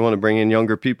talent and we want to bring in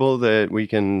younger people that we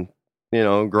can,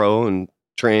 grow and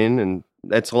train, and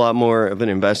that's a lot more of an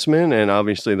investment. And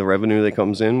obviously the revenue that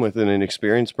comes in with an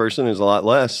experienced person is a lot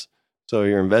less. So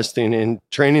you're investing in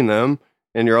training them,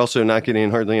 and you're also not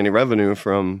getting hardly any revenue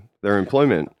from their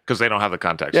employment. Because they don't have the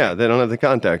contacts. Yeah, they don't have the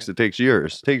contacts. It takes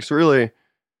years. It takes really,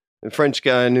 a French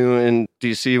guy I knew in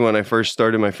DC when I first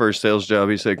started my first sales job,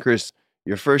 he said, Chris,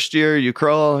 your first year you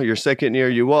crawl, your second year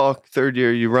you walk, third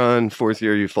year you run, fourth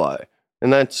year you fly.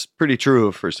 And that's pretty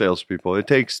true for salespeople. It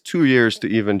takes 2 years to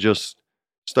even just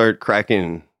start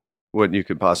cracking what you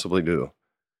could possibly do.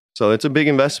 So it's a big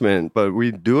investment, but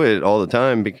we do it all the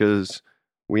time because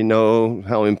we know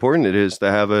how important it is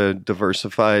to have a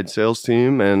diversified sales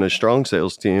team and a strong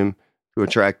sales team to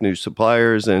attract new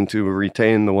suppliers and to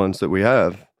retain the ones that we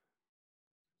have.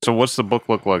 So what's the book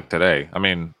look like today? I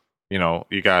mean,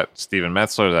 you got Steven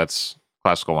Metzler, that's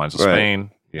Classical Wines of Right.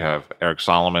 Spain. You have Eric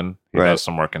Solomon. He Right. does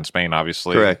some work in Spain,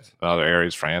 obviously. Correct. Other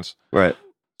areas, France. Right.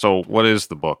 So what is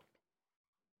the book?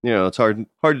 It's hard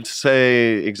to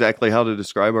say exactly how to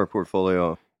describe our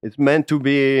portfolio. It's meant to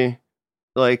be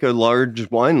like a large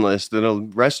wine list at a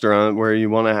restaurant where you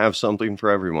want to have something for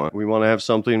everyone. We want to have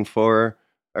something for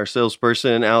our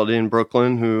salesperson out in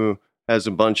Brooklyn who has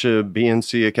a bunch of B and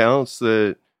C accounts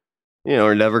that,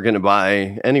 are never going to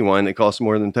buy any wine that costs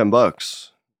more than $10.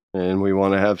 And we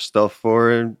want to have stuff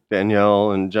for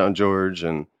Danielle and John George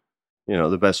and,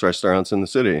 the best restaurants in the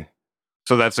city.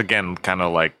 So that's, again, kind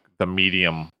of like the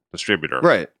medium distributor.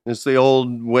 Right. It's the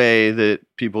old way that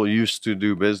people used to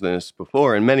do business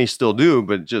before, and many still do,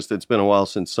 but just it's been a while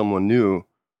since someone new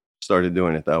started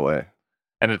doing it that way.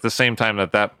 And at the same time,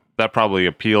 that probably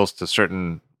appeals to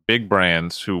certain big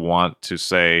brands who want to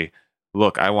say,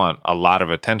 look, I want a lot of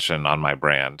attention on my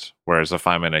brand. Whereas if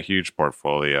I'm in a huge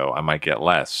portfolio, I might get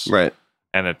less. Right.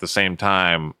 And at the same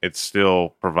time, it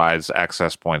still provides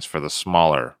access points for the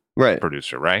smaller Right.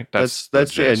 producer, right? That's the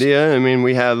gist. idea. I mean,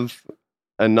 we have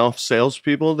enough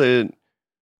salespeople that,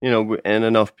 and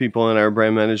enough people in our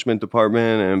brand management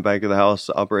department and back of the house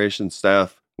operations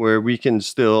staff where we can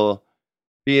still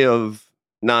be of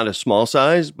not a small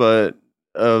size, but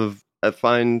of a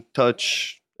fine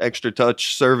touch, extra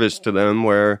touch service to them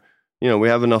where, we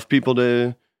have enough people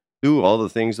to do all the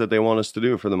things that they want us to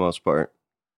do for the most part.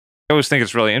 I always think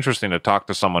it's really interesting to talk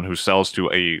to someone who sells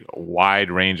to a wide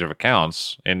range of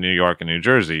accounts in New York and New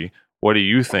Jersey. What do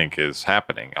you think is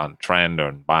happening on trend,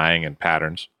 on buying and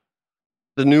patterns?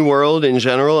 The new world in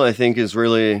general, I think, is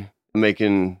really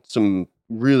making some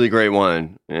really great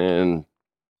wine. And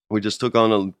we just took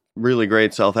on a really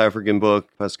great South African book,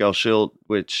 Pascal Schilt,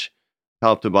 which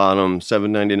top to bottom,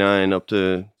 $7.99 up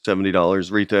to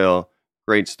 $70 retail.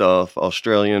 Great stuff.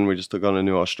 Australian, we just took on a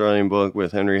new Australian book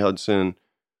with Henry Hudson.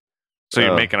 So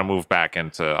you're making a move back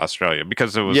into Australia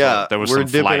because there was we're some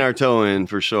dipping flight. our toe in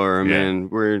for sure. I mean,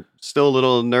 we're still a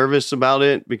little nervous about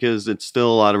it because it's still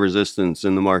a lot of resistance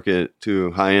in the market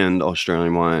to high-end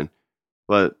Australian wine.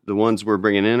 But the ones we're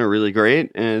bringing in are really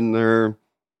great, and they're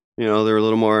a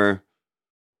little more,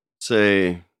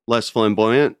 say, less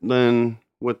flamboyant than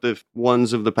what the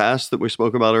ones of the past that we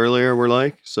spoke about earlier were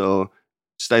like. So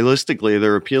stylistically,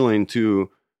 they're appealing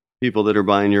to people that are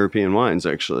buying European wines,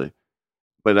 actually.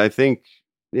 But I think,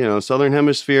 Southern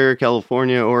Hemisphere,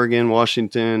 California, Oregon,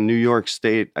 Washington, New York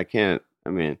State,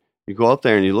 you go up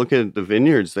there and you look at the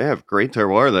vineyards, they have great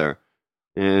terroir there.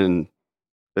 And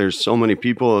there's so many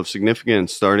people of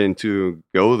significance starting to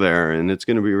go there. And it's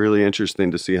going to be really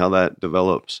interesting to see how that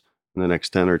develops in the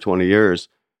next 10 or 20 years,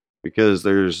 because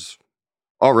there's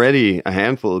already a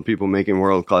handful of people making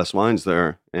world-class wines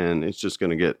there, and it's just going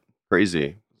to get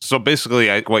crazy. So basically,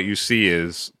 what you see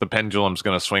is the pendulum's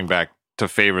going to swing back to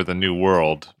favor the new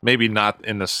world. Maybe not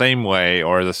in the same way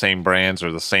or the same brands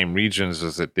or the same regions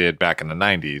as it did back in the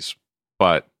 90s,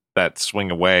 but that swing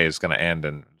away is going to end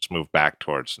and just move back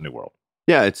towards the new world.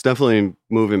 Yeah, it's definitely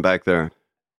moving back there.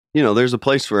 There's a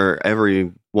place for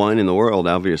every wine in the world,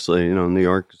 obviously. New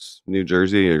York, New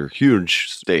Jersey are huge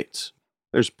states.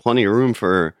 There's plenty of room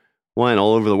for wine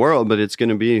all over the world, but it's going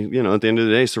to be, at the end of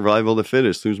the day, survival of the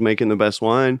fittest. Who's making the best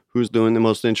wine? Who's doing the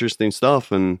most interesting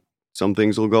stuff? And some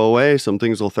things will go away. Some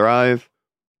things will thrive.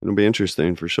 It'll be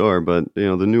interesting for sure. But,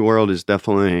 the new world is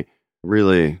definitely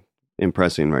really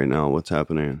impressing right now, what's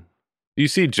happening. Do you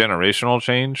see generational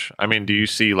change? I mean, do you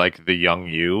see like the young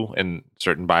you and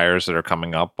certain buyers that are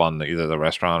coming up on either the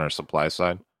restaurant or supply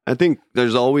side? I think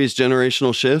there's always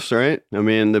generational shifts, right? I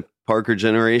mean, the Parker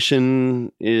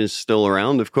generation is still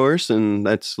around, of course, and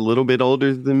that's a little bit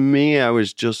older than me. I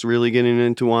was just really getting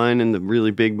into wine and the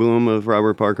really big boom of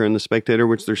Robert Parker and The Spectator,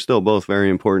 which they're still both very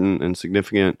important and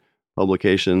significant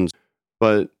publications.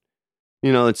 But,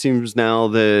 it seems now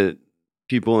that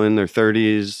people in their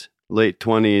 30s, late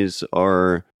 20s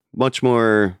are much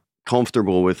more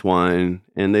comfortable with wine,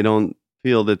 and they don't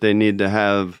feel that they need to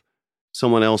have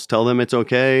someone else tell them it's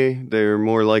okay. They're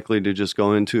more likely to just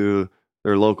go into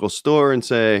their local store and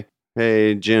say,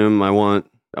 "Hey, Jim, I want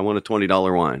a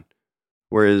 $20 wine."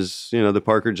 Whereas, the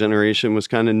Parker generation was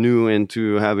kind of new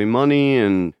into having money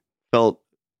and felt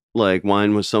like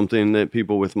wine was something that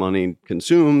people with money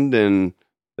consumed, and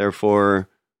therefore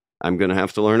I'm going to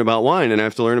have to learn about wine, and I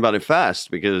have to learn about it fast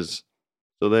because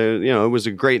it was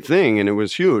a great thing and it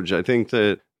was huge. I think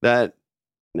the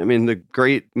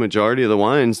great majority of the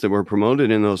wines that were promoted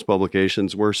in those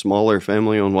publications were smaller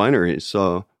family-owned wineries.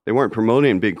 So they weren't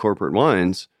promoting big corporate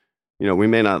wines. We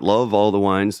may not love all the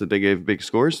wines that they gave big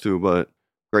scores to, but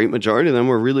great majority of them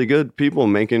were really good people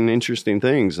making interesting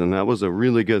things. And that was a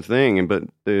really good thing. But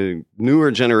the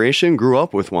newer generation grew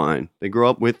up with wine. They grew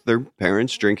up with their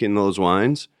parents drinking those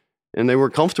wines, and they were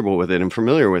comfortable with it and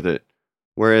familiar with it.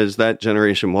 Whereas that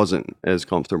generation wasn't as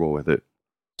comfortable with it.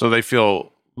 So they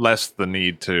feel less the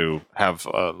need to have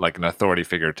like an authority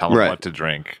figure tell them what to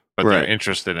drink, but they're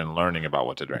interested in learning about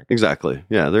what to drink. Exactly.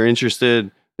 Yeah, they're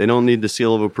interested. They don't need the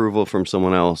seal of approval from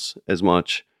someone else as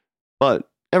much. But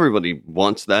everybody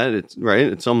wants that. It's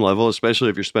right at some level, especially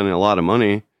if you're spending a lot of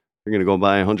money. You're going to go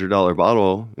buy a $100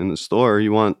 bottle in the store.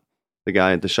 You want the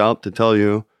guy at the shop to tell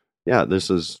you, yeah, this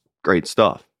is great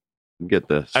stuff. Get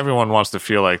this. Everyone wants to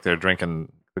feel like they're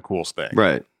drinking the coolest thing.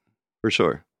 Right. For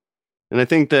sure. And I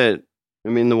think that,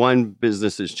 the wine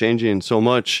business is changing so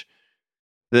much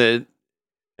that,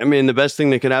 the best thing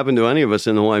that could happen to any of us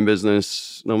in the wine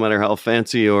business, no matter how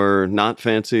fancy or not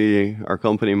fancy our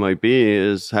company might be,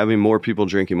 is having more people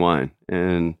drinking wine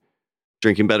and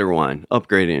drinking better wine,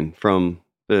 upgrading from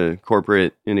the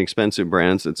corporate inexpensive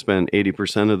brands that spend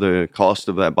 80% of the cost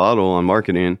of that bottle on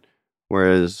marketing,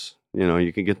 whereas,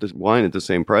 you can get this wine at the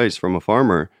same price from a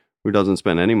farmer who doesn't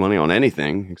spend any money on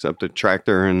anything except the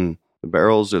tractor and the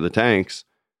barrels or the tanks.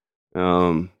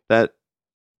 That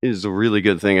is a really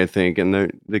good thing, I think. And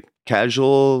the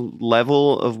casual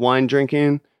level of wine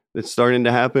drinking that's starting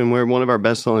to happen, where one of our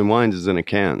best-selling wines is in a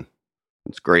can.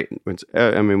 It's great.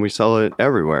 We sell it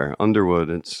everywhere. Underwood,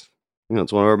 it's one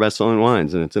of our best-selling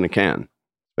wines, and it's in a can.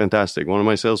 Fantastic. One of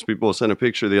my salespeople sent a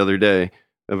picture the other day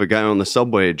of a guy on the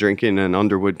subway drinking an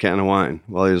Underwood can of wine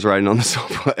while he was riding on the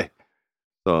subway.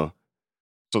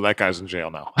 So that guy's in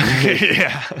jail now.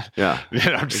 Yeah.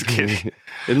 I'm just kidding.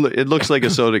 It looks like a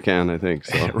soda can, I think.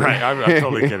 So. Right. I'm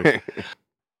totally kidding.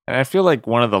 And I feel like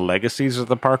one of the legacies of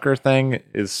the Parker thing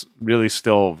is really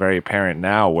still very apparent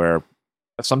now, where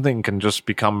something can just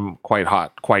become quite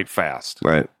hot quite fast.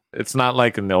 Right. It's not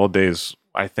like in the old days,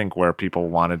 I think, where people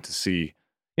wanted to see,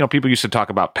 people used to talk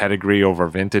about pedigree over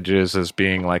vintages as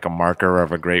being like a marker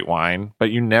of a great wine,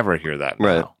 but you never hear that now.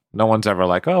 Right. No one's ever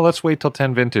like, oh, let's wait till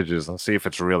 10 vintages and see if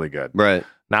it's really good. Right.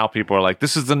 Now people are like,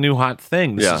 this is the new hot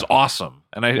thing. This is awesome.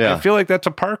 And I feel like that's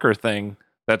a Parker thing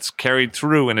that's carried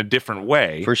through in a different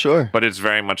way. For sure. But it's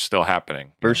very much still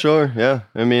happening. For sure, yeah.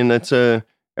 That's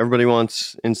everybody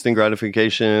wants instant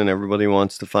gratification. Everybody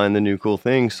wants to find the new cool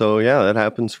thing. So, yeah, that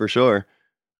happens for sure.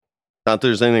 Not that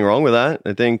there's anything wrong with that.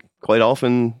 I think quite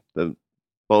often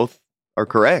both are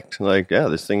correct. Like, yeah,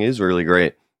 this thing is really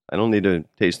great. I don't need to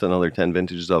taste another 10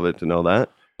 vintages of it to know that.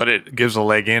 But it gives a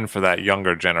leg in for that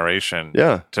younger generation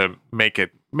to make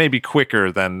it maybe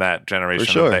quicker than that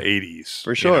generation of the 80s.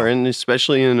 For sure. And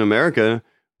especially in America,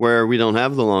 where we don't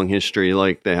have the long history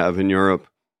like they have in Europe.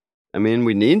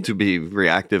 We need to be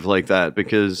reactive like that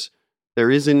because there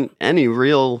isn't any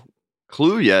real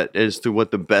clue yet as to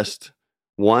what the best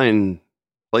wine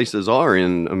places are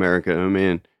in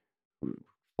America.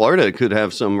 Florida could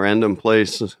have some random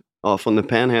place off on the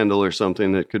Panhandle or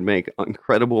something that could make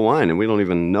incredible wine, and we don't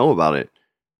even know about it.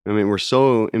 We're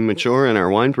so immature in our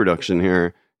wine production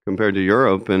here compared to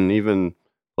Europe and even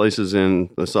places in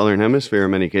the Southern Hemisphere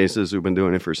in many cases who've been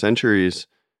doing it for centuries.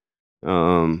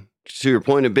 To your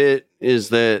point a bit is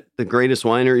that the greatest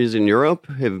wineries in Europe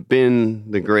have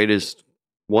been the greatest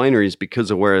wineries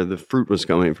because of where the fruit was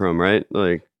coming from, right?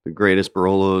 Like the greatest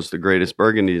Barolos, the greatest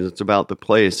Burgundies. It's about the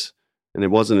place, and it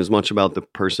wasn't as much about the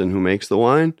person who makes the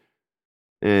wine.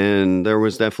 And there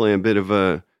was definitely a bit of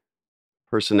a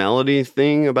personality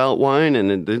thing about wine,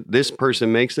 and this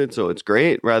person makes it, so it's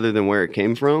great, rather than where it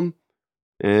came from.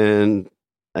 And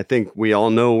I think we all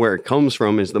know where it comes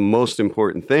from is the most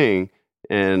important thing.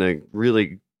 And a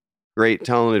really great,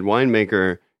 talented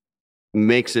winemaker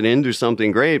makes it into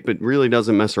something great, but really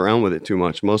doesn't mess around with it too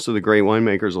much. Most of the great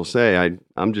winemakers will say,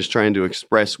 I'm just trying to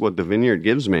express what the vineyard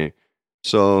gives me.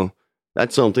 So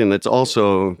that's something that's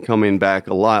also coming back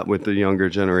a lot with the younger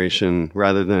generation.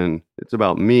 Rather than it's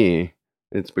about me,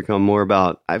 it's become more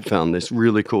about, I've found this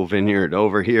really cool vineyard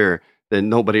over here that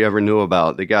nobody ever knew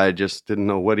about. The guy just didn't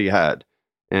know what he had.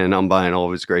 And I'm buying all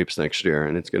of his grapes next year,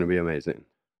 and it's going to be amazing.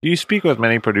 Do you speak with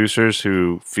many producers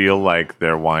who feel like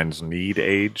their wines need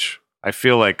age? I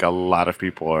feel like a lot of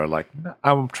people are like,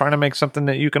 I'm trying to make something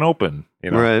that you can open,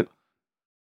 you know? Right.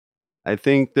 I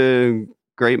think the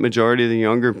great majority of the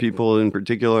younger people in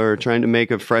particular are trying to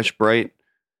make a fresh, bright,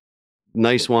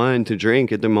 nice wine to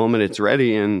drink at the moment it's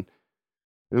ready. And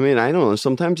I mean, I don't know.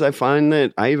 Sometimes I find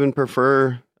that I even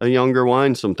prefer a younger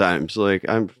wine sometimes. Like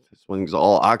this one's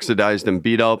all oxidized and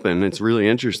beat up and it's really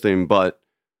interesting, but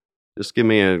just give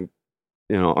me a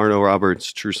Arno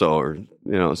Roberts Trousseau or,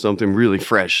 something really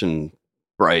fresh and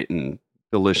bright and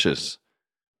delicious.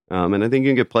 And I think you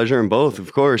can get pleasure in both,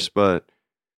 of course, but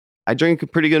I drink a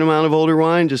pretty good amount of older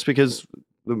wine just because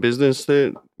the business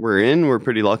that we're in, we're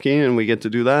pretty lucky and we get to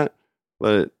do that.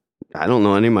 But I don't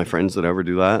know any of my friends that ever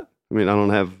do that. I mean, I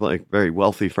don't have like very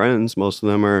wealthy friends. Most of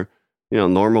them are,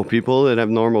 normal people that have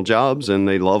normal jobs and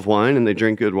they love wine and they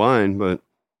drink good wine, but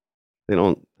they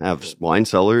don't have wine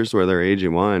cellars where they're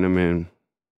aging wine. I mean,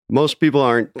 most people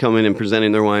aren't coming and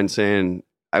presenting their wine saying,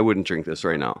 I wouldn't drink this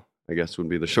right now, I guess would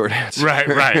be the short answer.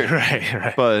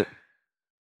 Right. But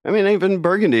I mean, even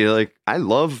Burgundy, like I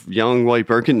love young white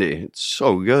Burgundy. It's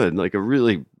so good. Like a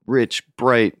really rich,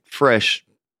 bright, fresh,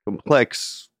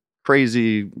 complex,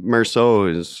 crazy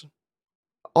Meursault is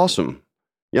awesome,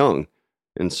 young.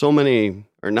 And so many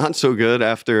are not so good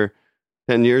after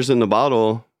 10 years in the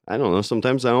bottle. I don't know.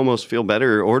 Sometimes I almost feel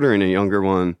better ordering a younger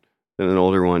one than an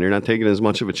older one. You're not taking as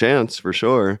much of a chance for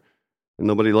sure. And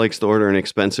nobody likes to order an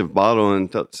expensive bottle and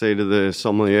say to the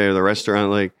sommelier or the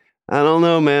restaurant, like, I don't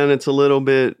know, man, it's a little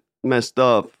bit messed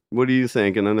up. What do you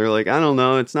think? And then they're like, I don't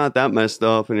know, it's not that messed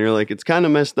up. And you're like, it's kind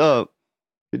of messed up.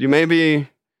 Could you maybe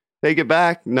take it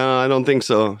back? No, I don't think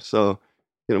so. So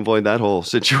you can avoid that whole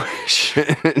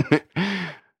situation,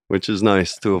 which is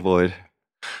nice to avoid.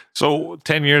 So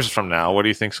 10 years from now, what do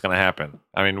you think is going to happen?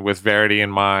 I mean, with Verity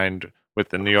in mind, with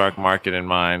the New York market in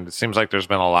mind, it seems like there's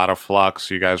been a lot of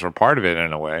flux. You guys were part of it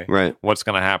in a way. Right. What's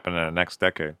going to happen in the next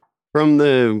decade? From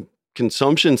the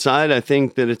consumption side, I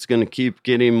think that it's going to keep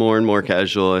getting more and more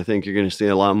casual. I think you're going to see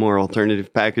a lot more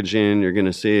alternative packaging. You're going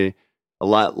to see a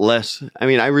lot less. I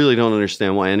mean, I really don't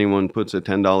understand why anyone puts a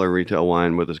 $10 retail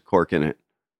wine with a cork in it.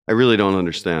 I really don't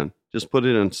understand. Just put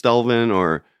it in Stelvin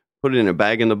or put it in a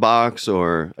bag in the box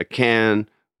or a can,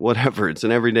 whatever. It's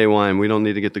an everyday wine. We don't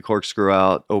need to get the corkscrew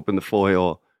out, open the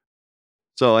foil.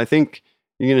 So I think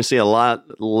you're going to see a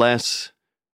lot less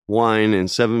wine in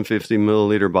 750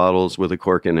 milliliter bottles with a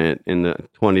cork in it in the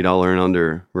 $20 and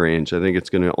under range. I think it's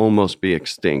going to almost be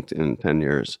extinct in 10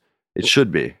 years. It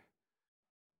should be.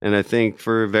 And I think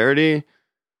for Verity,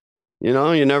 you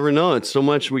never know. It's so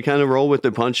much we kind of roll with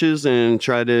the punches and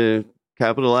try to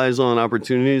capitalize on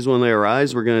opportunities when they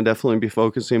arise. We're going to definitely be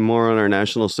focusing more on our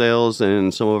national sales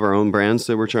and some of our own brands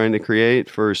that we're trying to create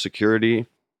for security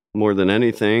more than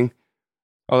anything.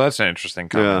 Oh, that's an interesting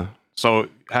comment. Yeah. So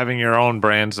having your own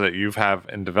brands that you have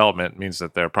in development means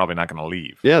that they're probably not going to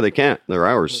leave. Yeah, they can't. They're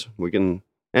ours. We can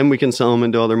sell them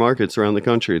into other markets around the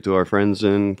country to our friends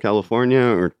in California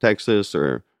or Texas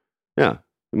or,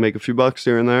 make a few bucks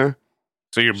here and there.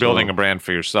 So you're building a brand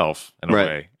for yourself in a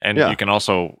way. And you can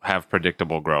also have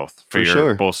predictable growth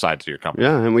for both sides of your company.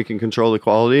 Yeah, and we can control the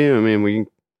quality. I mean, we can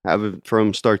have it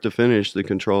from start to finish, the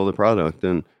control of the product.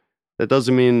 And that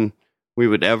doesn't mean we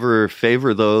would ever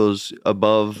favor those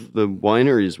above the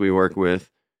wineries we work with.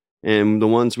 And the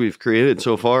ones we've created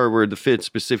so far were to fit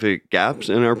specific gaps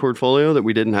in our portfolio that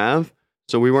we didn't have.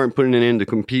 So we weren't putting it in to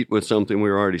compete with something we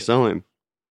were already selling.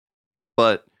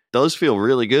 But it does feel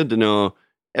really good to know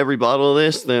every bottle of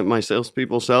this that my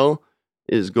salespeople sell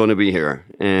is going to be here.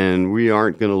 And we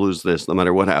aren't going to lose this no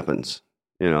matter what happens.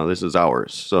 This is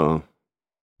ours. So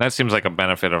that seems like a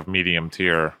benefit of medium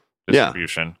tier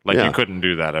distribution. You couldn't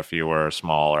do that if you were a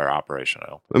smaller operation.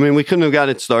 I mean, we couldn't have got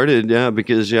it started,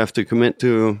 because you have to commit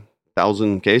to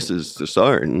 1,000 cases to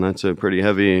start. And that's a pretty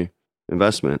heavy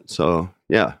investment. So,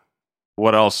 yeah.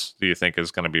 What else do you think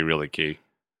is going to be really key?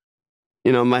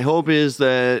 My hope is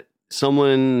that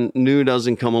someone new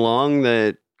doesn't come along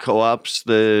that co-ops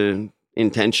the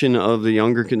intention of the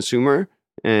younger consumer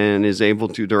and is able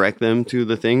to direct them to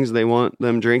the things they want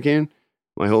them drinking.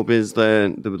 My hope is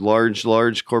that the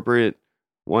large corporate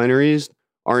wineries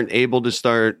aren't able to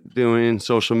start doing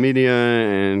social media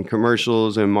and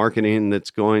commercials and marketing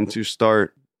that's going to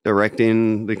start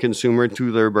directing the consumer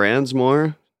to their brands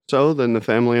more so than the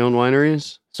family-owned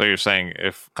wineries. So you're saying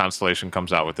if Constellation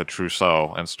comes out with a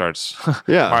Trousseau and starts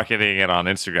Yeah. marketing it on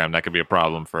Instagram, that could be a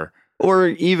problem for... Or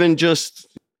even just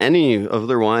any of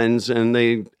their wines, and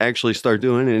they actually start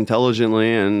doing it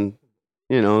intelligently, and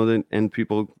and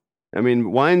people, I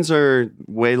mean, wines are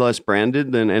way less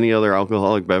branded than any other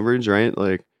alcoholic beverage, right?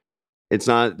 Like, it's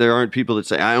not, there aren't people that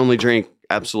say, I only drink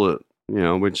Absolute,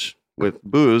 which with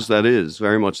booze, that is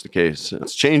very much the case.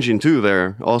 It's changing too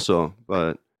there also,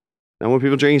 but I want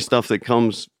people drinking stuff that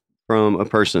comes from a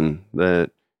person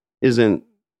that isn't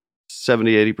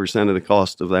 70-80% of the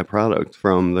cost of that product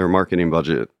from their marketing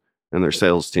budget and their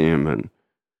sales team and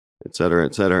et cetera,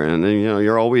 et cetera. And then,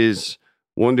 you're always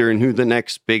wondering who the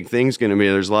next big thing's going to be.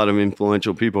 There's a lot of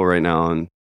influential people right now, and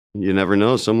you never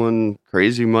know. Someone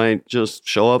crazy might just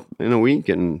show up in a week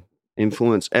and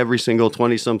influence every single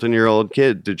 20-something-year-old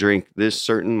kid to drink this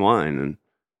certain wine. And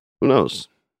who knows?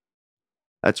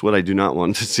 That's what I do not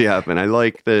want to see happen. I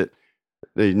like that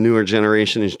the newer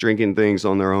generation is drinking things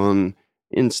on their own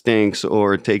instincts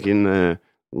or taking the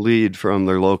lead from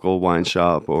their local wine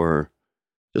shop or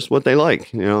just what they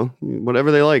like,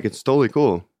 whatever they like. It's totally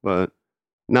cool, but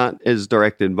not as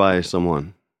directed by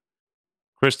someone.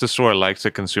 Chris Desor likes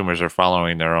that consumers are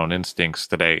following their own instincts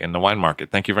today in the wine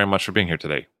market. Thank you very much for being here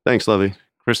today. Thanks, Levy.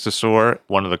 Chris Desor,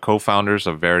 one of the co-founders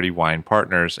of Verity Wine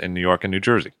Partners in New York and New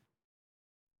Jersey.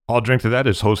 All Drink to That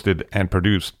is hosted and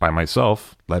produced by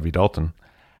myself, Levy Dalton.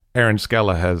 Aaron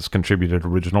Scala has contributed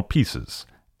original pieces.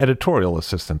 Editorial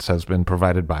assistance has been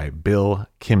provided by Bill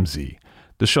Kimsey.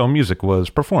 The show music was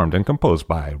performed and composed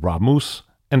by Rob Moose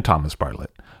and Thomas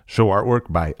Bartlett. Show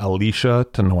artwork by Alicia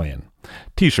Tenoyan.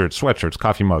 T-shirts, sweatshirts,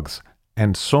 coffee mugs,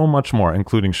 and so much more,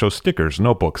 including show stickers,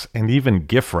 notebooks, and even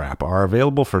gift wrap, are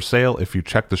available for sale if you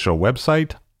check the show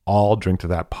website,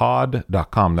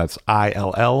 alldrinktothatpod.com. That's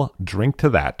ILL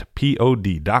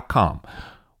drinktothatpod.com,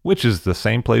 which is the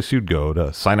same place you'd go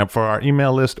to sign up for our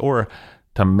email list or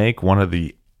to make one of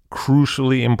the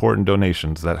crucially important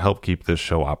donations that help keep this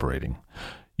show operating.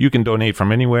 You can donate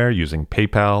from anywhere using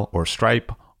PayPal or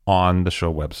Stripe on the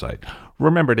show website.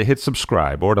 Remember to hit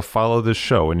subscribe or to follow this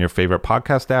show in your favorite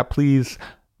podcast app, please.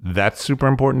 That's super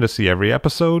important to see every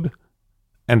episode.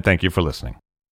 And thank you for listening.